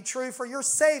might be true for your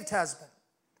saved husband.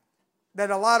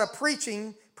 That a lot of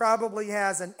preaching probably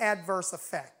has an adverse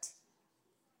effect.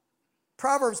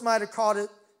 Proverbs might have called it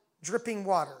dripping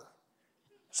water,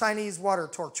 Chinese water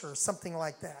torture, or something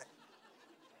like that.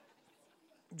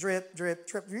 Drip, drip,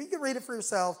 drip. You can read it for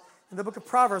yourself in the book of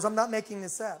Proverbs. I'm not making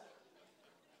this up.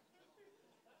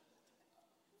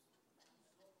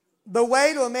 The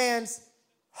way to a man's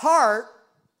heart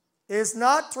is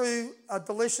not through a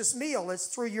delicious meal. It's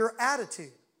through your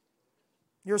attitude,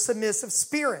 your submissive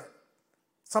spirit.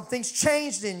 Something's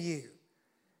changed in you.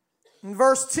 And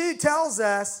verse 2 tells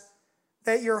us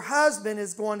that your husband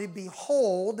is going to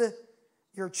behold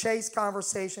your chaste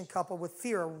conversation coupled with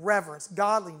fear, reverence,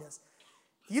 godliness.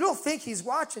 You don't think he's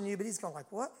watching you, but he's going like,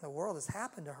 what in the world has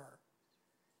happened to her?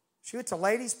 She went to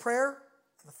ladies' prayer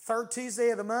on the third Tuesday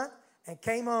of the month and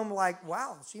came home like,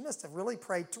 wow, she must have really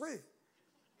prayed through.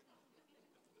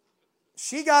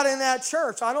 She got in that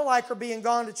church. I don't like her being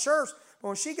gone to church, but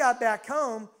when she got back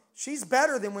home, she's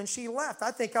better than when she left.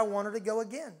 I think I want her to go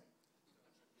again.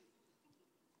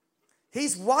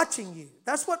 He's watching you.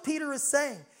 That's what Peter is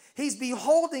saying. He's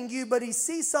beholding you, but he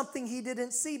sees something he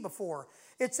didn't see before.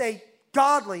 It's a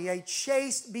godly, a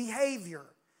chaste behavior.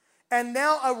 And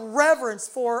now a reverence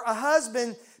for a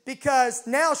husband because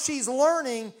now she's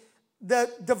learning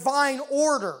the divine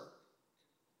order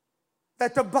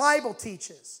that the Bible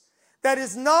teaches that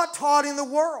is not taught in the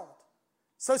world.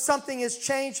 So something has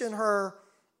changed in her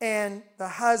and the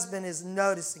husband is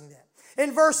noticing that.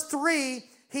 In verse 3,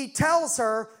 he tells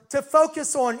her to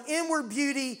focus on inward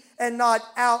beauty and not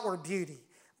outward beauty.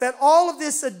 That all of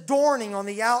this adorning on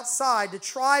the outside to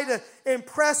try to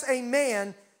impress a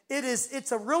man,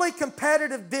 it's a really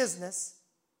competitive business.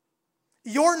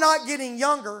 You're not getting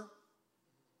younger.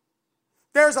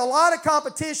 There's a lot of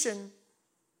competition.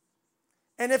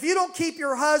 And if you don't keep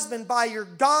your husband by your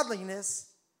godliness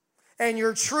and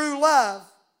your true love,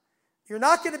 you're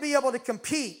not going to be able to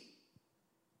compete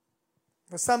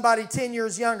with somebody 10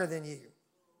 years younger than you.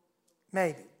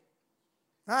 Maybe.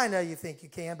 I know you think you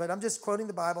can, but I'm just quoting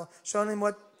the Bible, showing him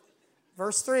what,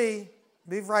 verse 3,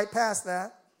 move right past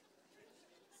that.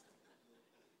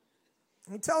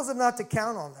 He tells him not to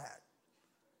count on that.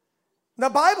 The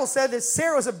Bible said that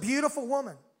Sarah was a beautiful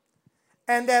woman,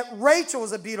 and that Rachel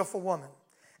was a beautiful woman,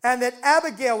 and that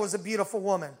Abigail was a beautiful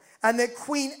woman, and that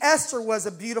Queen Esther was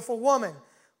a beautiful woman.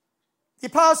 The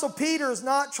Apostle Peter is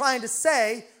not trying to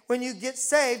say, when you get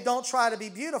saved, don't try to be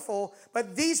beautiful.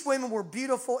 But these women were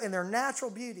beautiful in their natural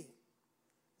beauty,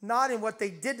 not in what they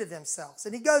did to themselves.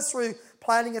 And he goes through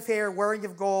plaiting of hair, wearing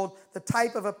of gold, the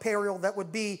type of apparel that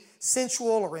would be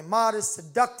sensual or immodest,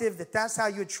 seductive, that's how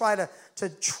you would try to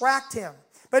attract him.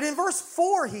 But in verse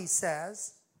 4, he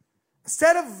says,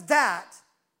 instead of that,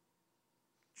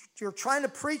 you're trying to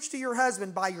preach to your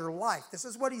husband by your life. This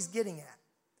is what he's getting at.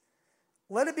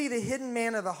 Let it be the hidden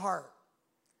man of the heart.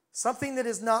 Something that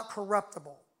is not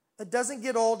corruptible. It doesn't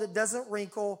get old. It doesn't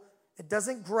wrinkle. It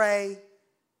doesn't gray.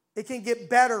 It can get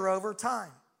better over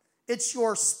time. It's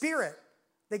your spirit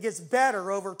that gets better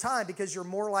over time because you're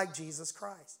more like Jesus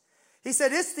Christ. He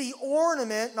said it's the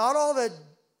ornament, not all the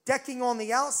decking on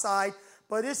the outside,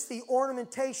 but it's the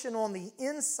ornamentation on the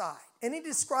inside. And he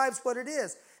describes what it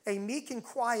is. A meek and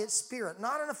quiet spirit,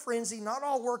 not in a frenzy, not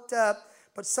all worked up,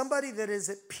 but somebody that is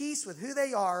at peace with who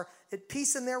they are at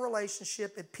peace in their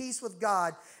relationship, at peace with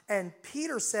God. And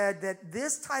Peter said that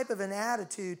this type of an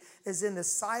attitude is in the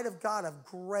sight of God of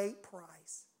great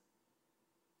price.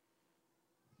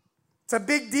 It's a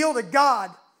big deal to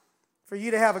God for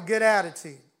you to have a good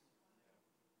attitude.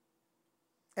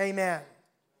 Amen.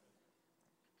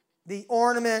 The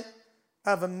ornament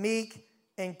of a meek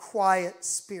and quiet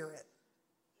spirit.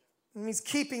 It means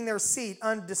keeping their seat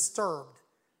undisturbed.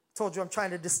 I told you I'm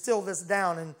trying to distill this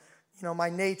down, and my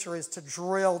nature is to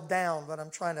drill down, but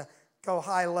I'm trying to go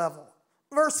high level.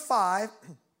 Verse 5,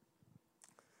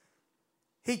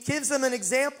 he gives them an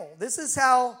example. This is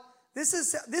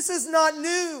not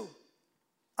new.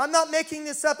 I'm not making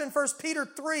this up in 1 Peter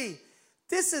 3.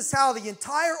 This is how the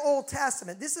entire Old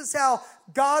Testament, this is how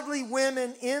godly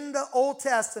women in the Old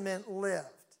Testament lived.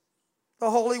 The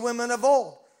holy women of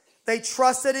old. They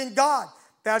trusted in God.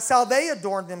 That's how they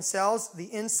adorned themselves.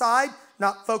 The inside,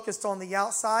 not focused on the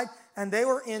outside. And they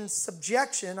were in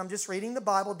subjection, I'm just reading the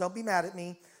Bible, don't be mad at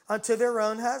me, unto their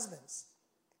own husbands.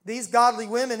 These godly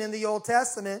women in the Old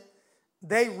Testament,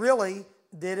 they really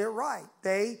did it right.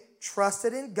 They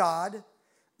trusted in God.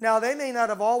 Now, they may not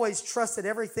have always trusted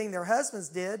everything their husbands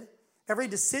did, every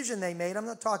decision they made. I'm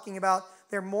not talking about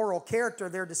their moral character,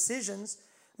 their decisions.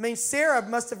 I mean, Sarah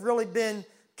must have really been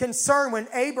concerned when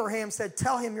Abraham said,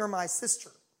 tell him you're my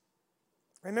sister.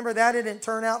 Remember that? It didn't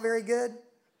turn out very good.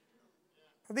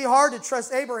 It'd be hard to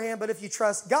trust Abraham, but if you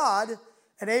trust God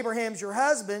and Abraham's your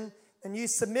husband, and you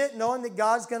submit knowing that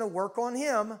God's going to work on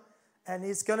him, and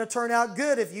it's going to turn out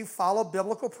good if you follow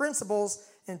biblical principles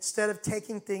instead of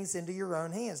taking things into your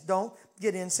own hands. Don't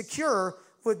get insecure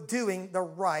with doing the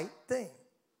right thing.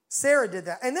 Sarah did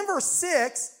that. And then verse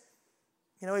 6,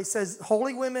 he says,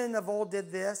 holy women of old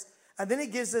did this. And then he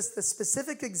gives us the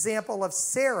specific example of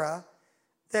Sarah,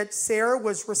 that Sarah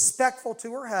was respectful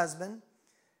to her husband.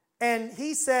 And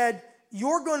he said,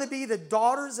 you're going to be the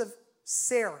daughters of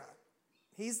Sarah.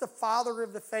 He's the father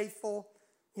of the faithful,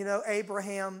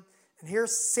 Abraham. And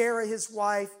here's Sarah, his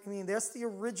wife. That's the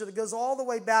original. It goes all the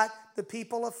way back, the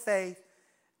people of faith.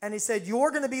 And he said,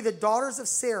 you're going to be the daughters of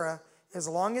Sarah as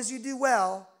long as you do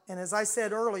well. And as I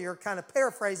said earlier, kind of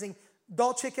paraphrasing,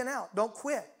 don't chicken out. Don't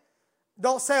quit.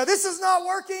 Don't say, this is not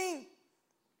working.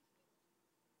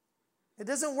 It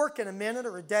doesn't work in a minute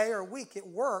or a day or a week. It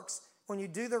works when you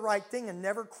do the right thing and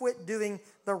never quit doing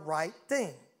the right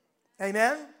thing.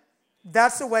 Amen?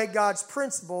 That's the way God's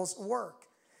principles work.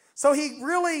 So he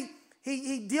really,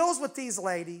 he deals with these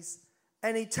ladies,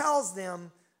 and he tells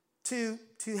them to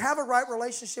have a right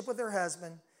relationship with their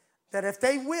husband, that if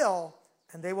they will,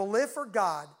 and they will live for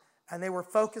God, and they will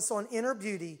focus on inner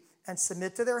beauty and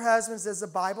submit to their husbands, as the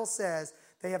Bible says,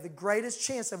 they have the greatest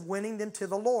chance of winning them to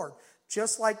the Lord.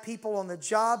 Just like people on the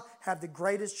job have the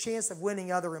greatest chance of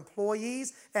winning other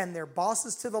employees and their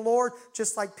bosses to the Lord,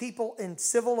 just like people in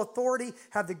civil authority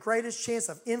have the greatest chance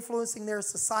of influencing their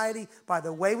society by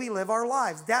the way we live our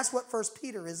lives. That's what 1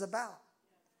 Peter is about.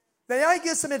 Now he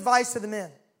gives some advice to the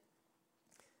men.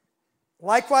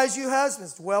 Likewise, you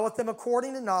husbands, dwell with them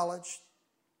according to knowledge.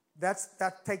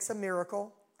 That takes a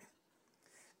miracle.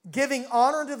 Giving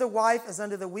honor unto the wife as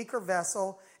unto the weaker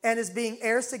vessel, and as being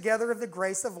heirs together of the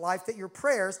grace of life, that your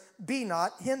prayers be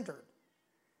not hindered.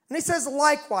 And he says,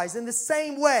 likewise, in the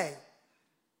same way,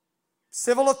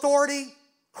 civil authority,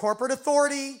 corporate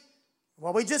authority,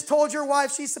 what we just told your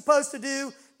wife she's supposed to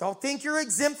do, don't think you're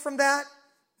exempt from that.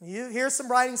 Here's some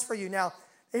writings for you. Now,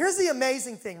 here's the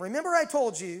amazing thing. Remember I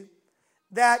told you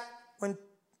that when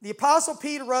the Apostle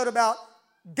Peter wrote about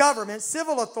government,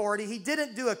 civil authority, he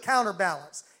didn't do a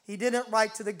counterbalance. He didn't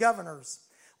write to the governors.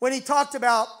 When he talked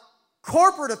about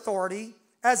corporate authority,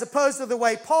 as opposed to the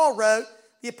way Paul wrote,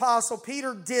 the Apostle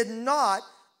Peter did not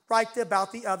write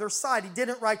about the other side. He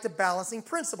didn't write the balancing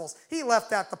principles. He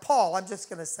left that to Paul. I'm just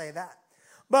going to say that.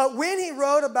 But when he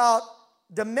wrote about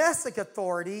domestic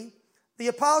authority, the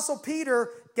Apostle Peter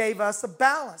gave us a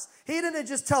balance. He didn't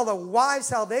just tell the wives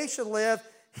how they should live.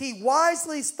 He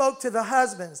wisely spoke to the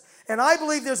husbands. And I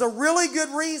believe there's a really good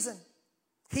reason.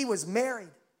 He was married.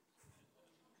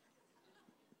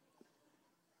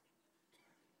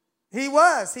 He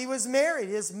was married.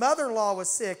 His mother-in-law was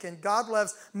sick, and God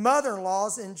loves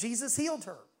mother-in-laws, and Jesus healed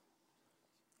her.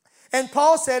 And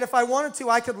Paul said, if I wanted to,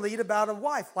 I could lead about a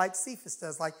wife like Cephas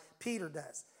does, like Peter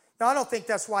does. Now, I don't think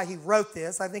that's why he wrote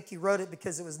this. I think he wrote it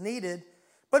because it was needed.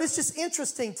 But it's just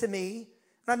interesting to me,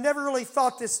 and I've never really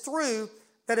thought this through,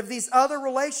 that of these other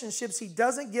relationships, he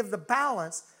doesn't give the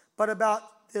balance, but about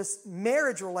this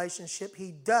marriage relationship,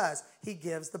 he does. He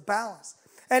gives the balance.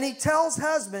 And he tells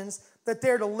husbands that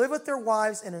they're to live with their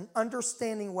wives in an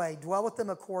understanding way, dwell with them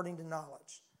according to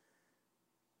knowledge.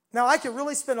 Now, I could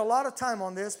really spend a lot of time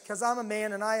on this because I'm a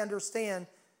man and I understand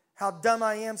how dumb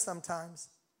I am sometimes,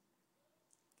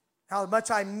 how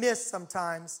much I miss.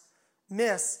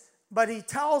 But he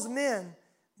tells men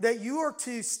that you are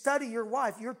to study your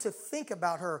wife. You're to think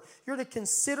about her. You're to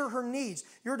consider her needs.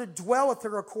 You're to dwell with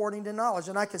her according to knowledge.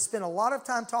 And I could spend a lot of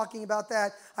time talking about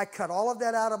that. I cut all of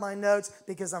that out of my notes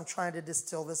because I'm trying to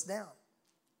distill this down.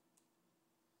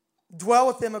 Dwell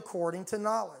with them according to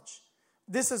knowledge.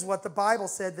 This is what the Bible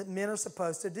said that men are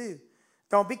supposed to do.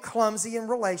 Don't be clumsy in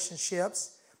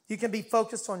relationships. You can be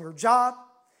focused on your job.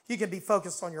 You can be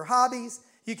focused on your hobbies.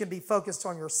 You can be focused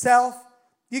on yourself.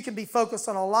 You can be focused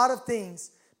on a lot of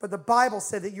things. But the Bible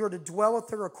said that you're to dwell with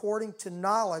her according to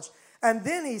knowledge. And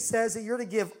then he says that you're to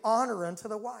give honor unto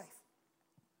the wife.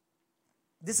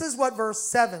 This is what verse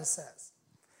 7 says.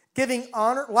 Giving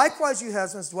honor, likewise you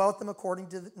husbands, dwell with them according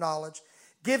to knowledge,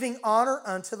 giving honor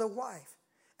unto the wife.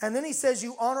 And then he says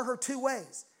you honor her two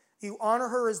ways. You honor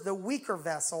her as the weaker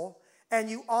vessel, and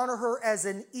you honor her as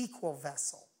an equal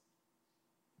vessel.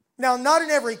 Now, not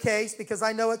in every case, because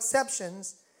I know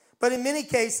exceptions, but in many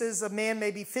cases, a man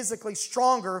may be physically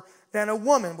stronger than a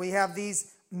woman. We have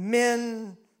these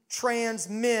trans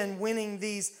men winning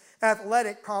these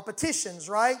athletic competitions,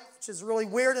 right? Which is really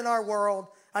weird in our world.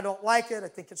 I don't like it. I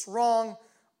think it's wrong.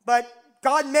 But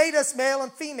God made us male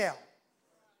and female.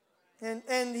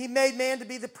 And he made man to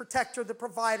be the protector, the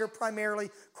provider, primarily,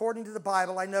 according to the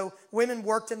Bible. I know women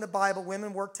worked in the Bible.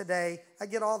 Women work today. I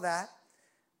get all that.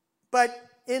 But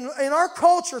in our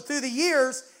culture through the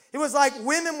years, it was like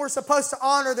women were supposed to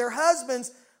honor their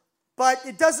husbands, but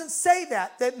it doesn't say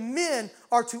that men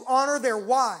are to honor their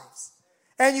wives.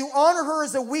 And you honor her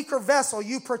as a weaker vessel.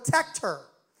 You protect her.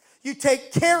 You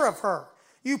take care of her.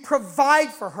 You provide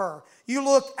for her. You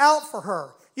look out for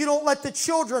her. You don't let the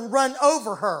children run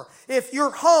over her. If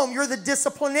you're home, you're the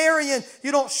disciplinarian.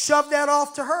 You don't shove that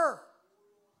off to her.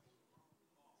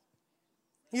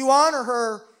 You honor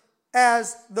her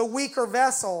as the weaker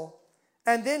vessel.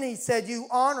 And then he said you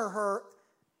honor her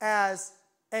as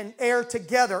an heir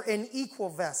together, an equal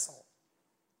vessel.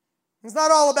 It's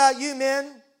not all about you,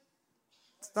 men.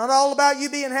 It's not all about you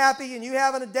being happy and you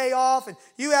having a day off and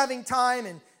you having time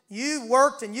and you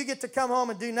worked and you get to come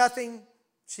home and do nothing.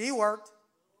 She worked.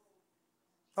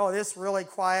 Oh, this is really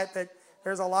quiet, but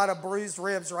there's a lot of bruised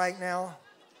ribs right now.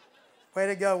 Way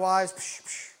to go, wives. Psh,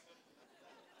 psh.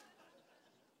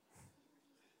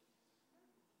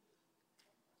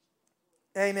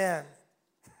 Amen.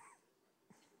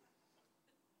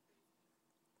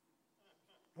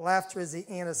 Laughter is the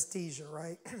anesthesia,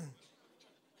 right?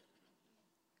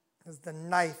 As the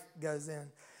knife goes in.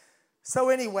 So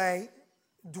anyway,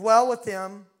 dwell with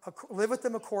them, live with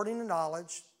them according to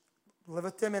knowledge, live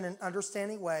with them in an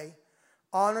understanding way.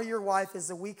 Honor your wife as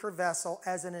a weaker vessel,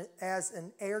 as an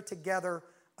heir together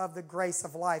of the grace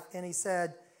of life. And he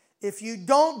said, if you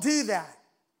don't do that,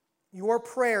 your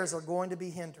prayers are going to be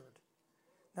hindered.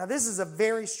 Now, this is a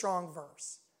very strong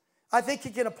verse. I think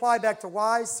it can apply back to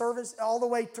wives, servants, all the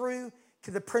way through.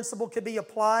 The principle could be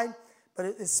applied, but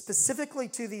it is specifically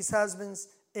to these husbands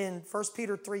in 1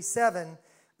 Peter 3:7,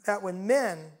 that when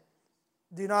men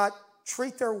do not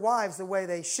treat their wives the way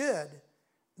they should,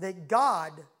 that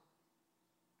God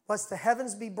lets the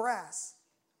heavens be brass.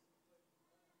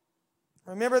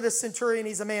 Remember the centurion,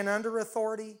 he's a man under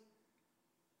authority.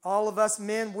 All of us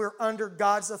men, we're under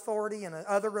God's authority and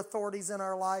other authorities in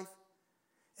our life.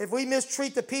 If we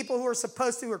mistreat the people who are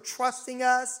supposed to, who are trusting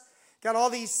us, got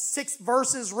all these 6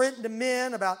 verses written to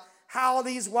men about how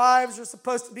these wives are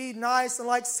supposed to be nice and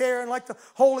like Sarah and like the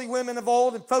holy women of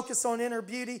old and focus on inner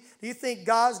beauty. Do you think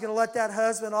God's going to let that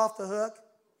husband off the hook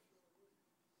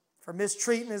for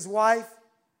mistreating his wife,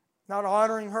 not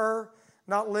honoring her,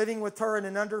 not living with her in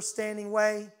an understanding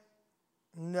way?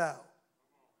 No.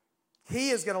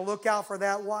 He is going to look out for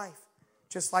that wife,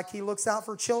 just like he looks out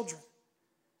for children.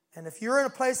 And if you're in a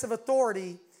place of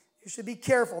authority, you should be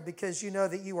careful because you know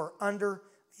that you are under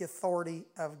the authority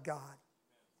of God.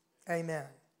 Amen.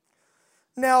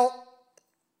 Now,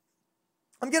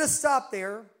 I'm going to stop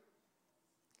there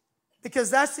because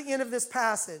that's the end of this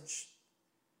passage.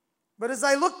 But as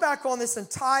I look back on this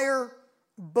entire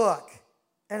book,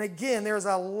 and again, there's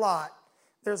a lot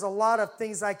of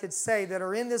things I could say that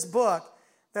are in this book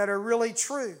that are really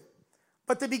true.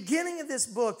 But the beginning of this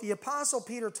book, the Apostle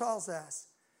Peter tells us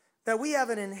that we have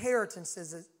an inheritance that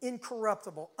is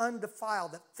incorruptible,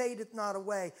 undefiled, that fadeth not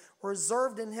away,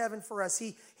 reserved in heaven for us.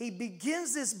 He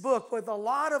begins this book with a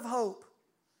lot of hope.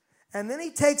 And then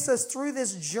he takes us through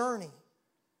this journey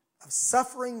of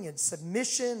suffering and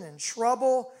submission and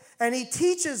trouble. And he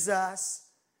teaches us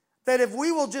that if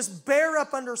we will just bear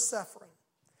up under suffering,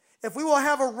 if we will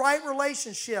have a right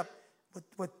relationship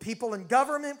with people in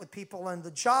government, with people in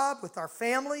the job, with our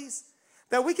families,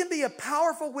 that we can be a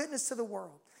powerful witness to the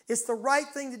world. It's the right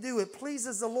thing to do. It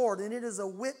pleases the Lord, and it is a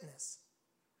witness.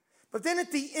 But then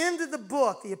at the end of the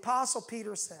book, the Apostle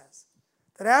Peter says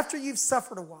that after you've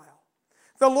suffered a while,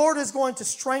 the Lord is going to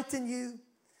strengthen you.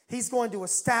 He's going to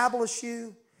establish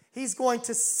you. He's going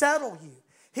to settle you.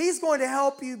 He's going to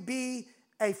help you be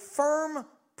a firm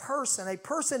person, a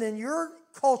person in your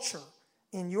culture,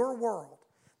 in your world,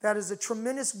 that is a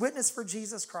tremendous witness for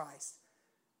Jesus Christ,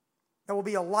 that will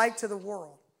be a light to the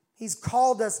world. He's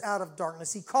called us out of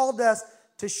darkness. He called us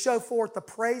to show forth the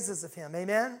praises of Him.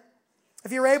 Amen?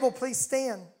 If you're able, please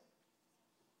stand.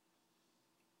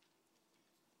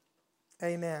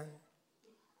 Amen.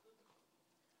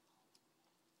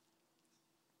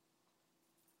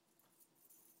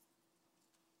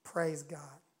 Praise God.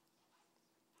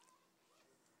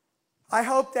 I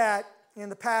hope that in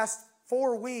the past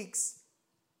 4 weeks,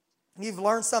 you've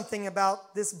learned something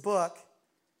about this book.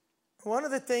 One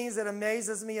of the things that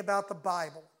amazes me about the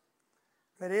Bible,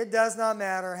 that it does not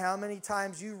matter how many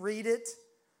times you read it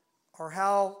or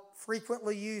how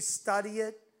frequently you study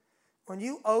it. When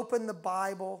you open the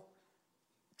Bible,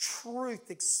 truth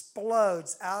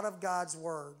explodes out of God's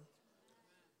Word.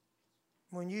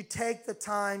 When you take the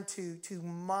time to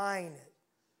mine it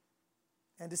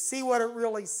and to see what it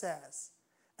really says.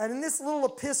 And in this little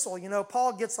epistle,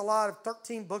 Paul gets a lot of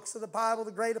 13 books of the Bible,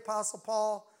 the great Apostle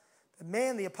Paul. But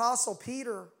man, the Apostle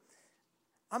Peter,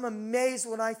 I'm amazed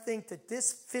when I think that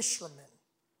this fisherman,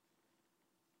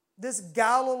 this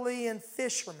Galilean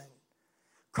fisherman,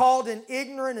 called an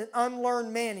ignorant and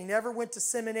unlearned man. He never went to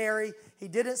seminary. He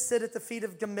didn't sit at the feet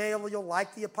of Gamaliel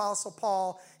like the Apostle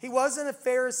Paul. He wasn't a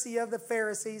Pharisee of the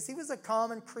Pharisees. He was a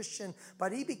common Christian,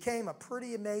 but he became a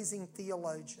pretty amazing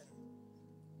theologian.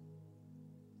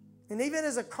 And even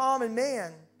as a common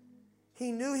man,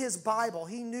 he knew his Bible.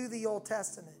 He knew the Old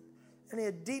Testament. And he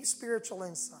had deep spiritual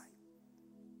insight.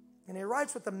 And he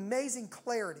writes with amazing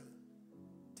clarity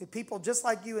to people just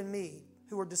like you and me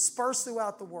who are dispersed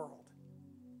throughout the world,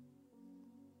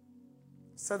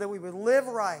 so that we would live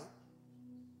right,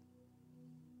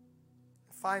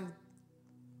 find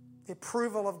the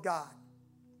approval of God,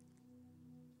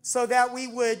 so that we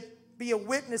would be a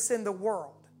witness in the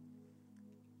world.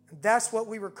 And that's what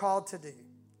we were called to do.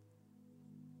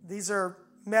 These are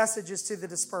messages to the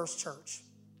dispersed church.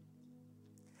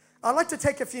 I'd like to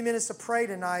take a few minutes to pray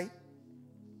tonight.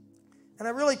 And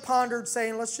I really pondered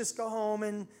saying, let's just go home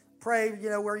and pray,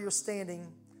 where you're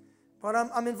standing. But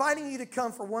I'm inviting you to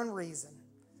come for one reason.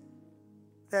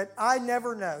 That I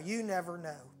never know, you never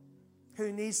know,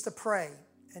 who needs to pray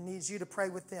and needs you to pray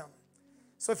with them.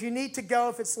 So if you need to go,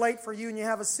 if it's late for you and you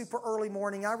have a super early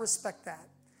morning, I respect that.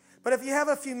 But if you have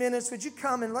a few minutes, would you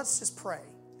come and let's just pray.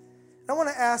 I want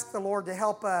to ask the Lord to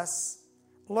help us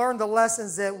learn the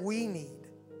lessons that we need.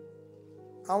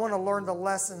 I want to learn the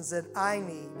lessons that I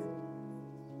need.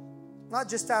 Not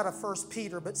just out of 1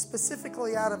 Peter, but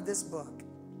specifically out of this book.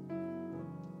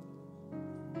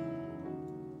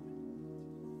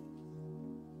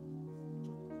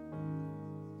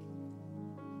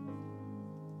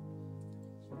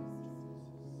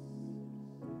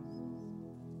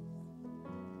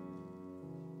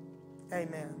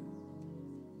 Amen.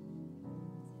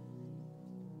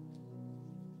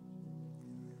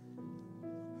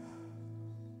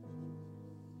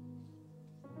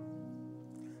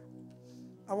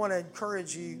 I want to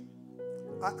encourage you.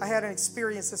 I had an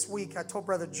experience this week. I told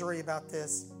Brother Jury about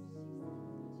this.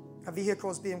 A vehicle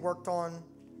was being worked on.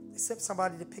 They sent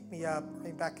somebody to pick me up, bring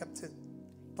me back up to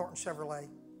Thornton Chevrolet.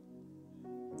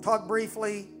 Talked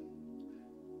briefly.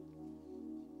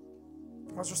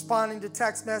 I was responding to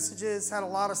text messages, had a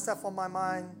lot of stuff on my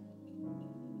mind.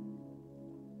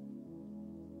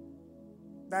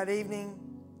 That evening,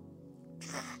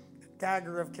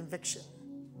 dagger of conviction.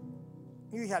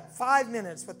 You had 5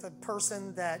 minutes with the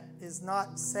person that is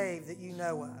not saved that you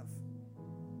know of.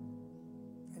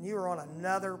 And you were on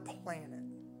another planet.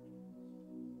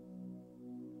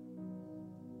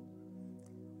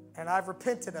 And I've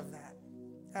repented of that.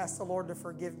 Asked the Lord to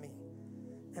forgive me.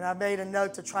 And I made a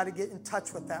note to try to get in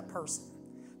touch with that person,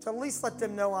 to at least let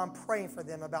them know I'm praying for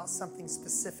them about something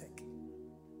specific.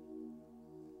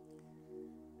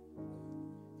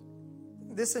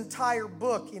 This entire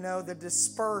book, the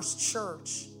dispersed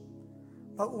church.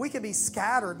 But we can be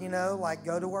scattered, like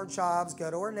go to our jobs, go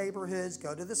to our neighborhoods,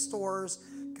 go to the stores,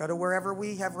 go to wherever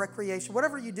we have recreation,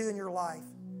 whatever you do in your life.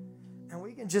 And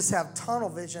we can just have tunnel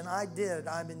vision.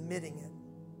 I'm admitting it.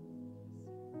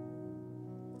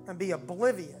 And be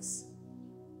oblivious.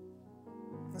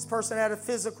 This person had a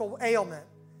physical ailment.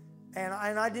 And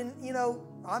I didn't,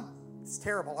 it's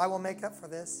terrible. I will make up for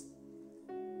this.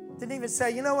 Didn't even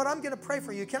say, you know what, I'm going to pray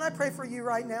for you. Can I pray for you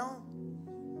right now?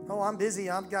 Oh, I'm busy.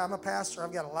 I'm a pastor.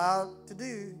 I've got a lot to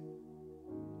do.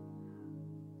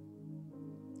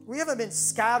 We haven't been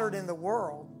scattered in the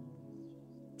world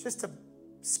just to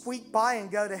squeak by and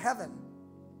go to heaven.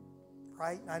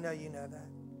 Right? I know you know that.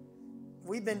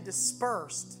 We've been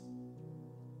dispersed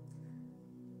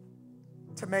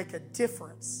to make a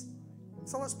difference.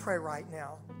 So let's pray right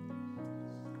now.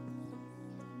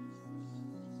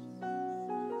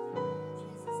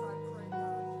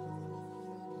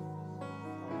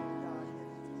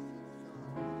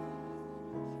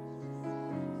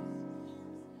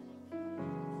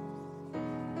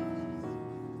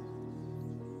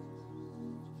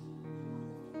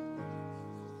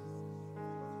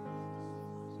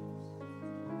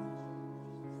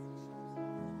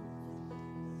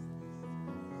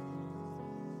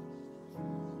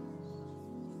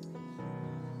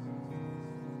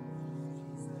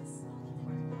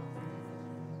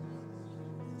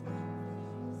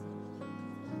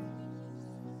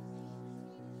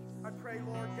 I pray,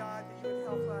 Lord God, that you would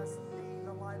help us be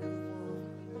the light of the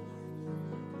world.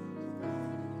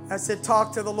 I said,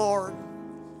 talk to the Lord.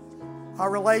 Our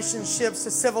relationships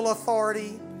to civil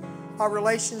authority, our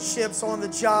relationships on the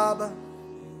job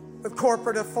with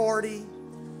corporate authority,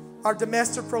 our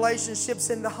domestic relationships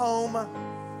in the home,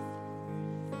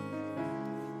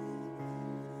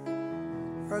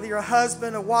 whether you're a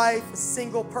husband, a wife, a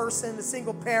single person, a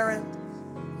single parent,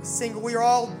 we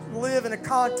all live in a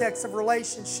context of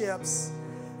relationships.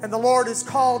 And the Lord has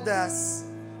called us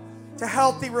to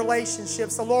healthy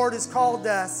relationships. The Lord has called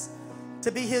us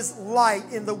to be His light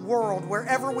in the world,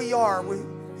 wherever we are,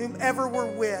 whomever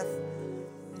we're with.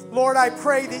 Lord, I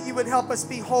pray that you would help us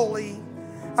be holy.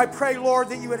 I pray, Lord,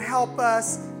 that you would help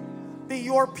us be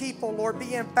your people, Lord,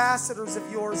 be ambassadors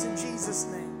of yours in Jesus'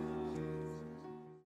 name.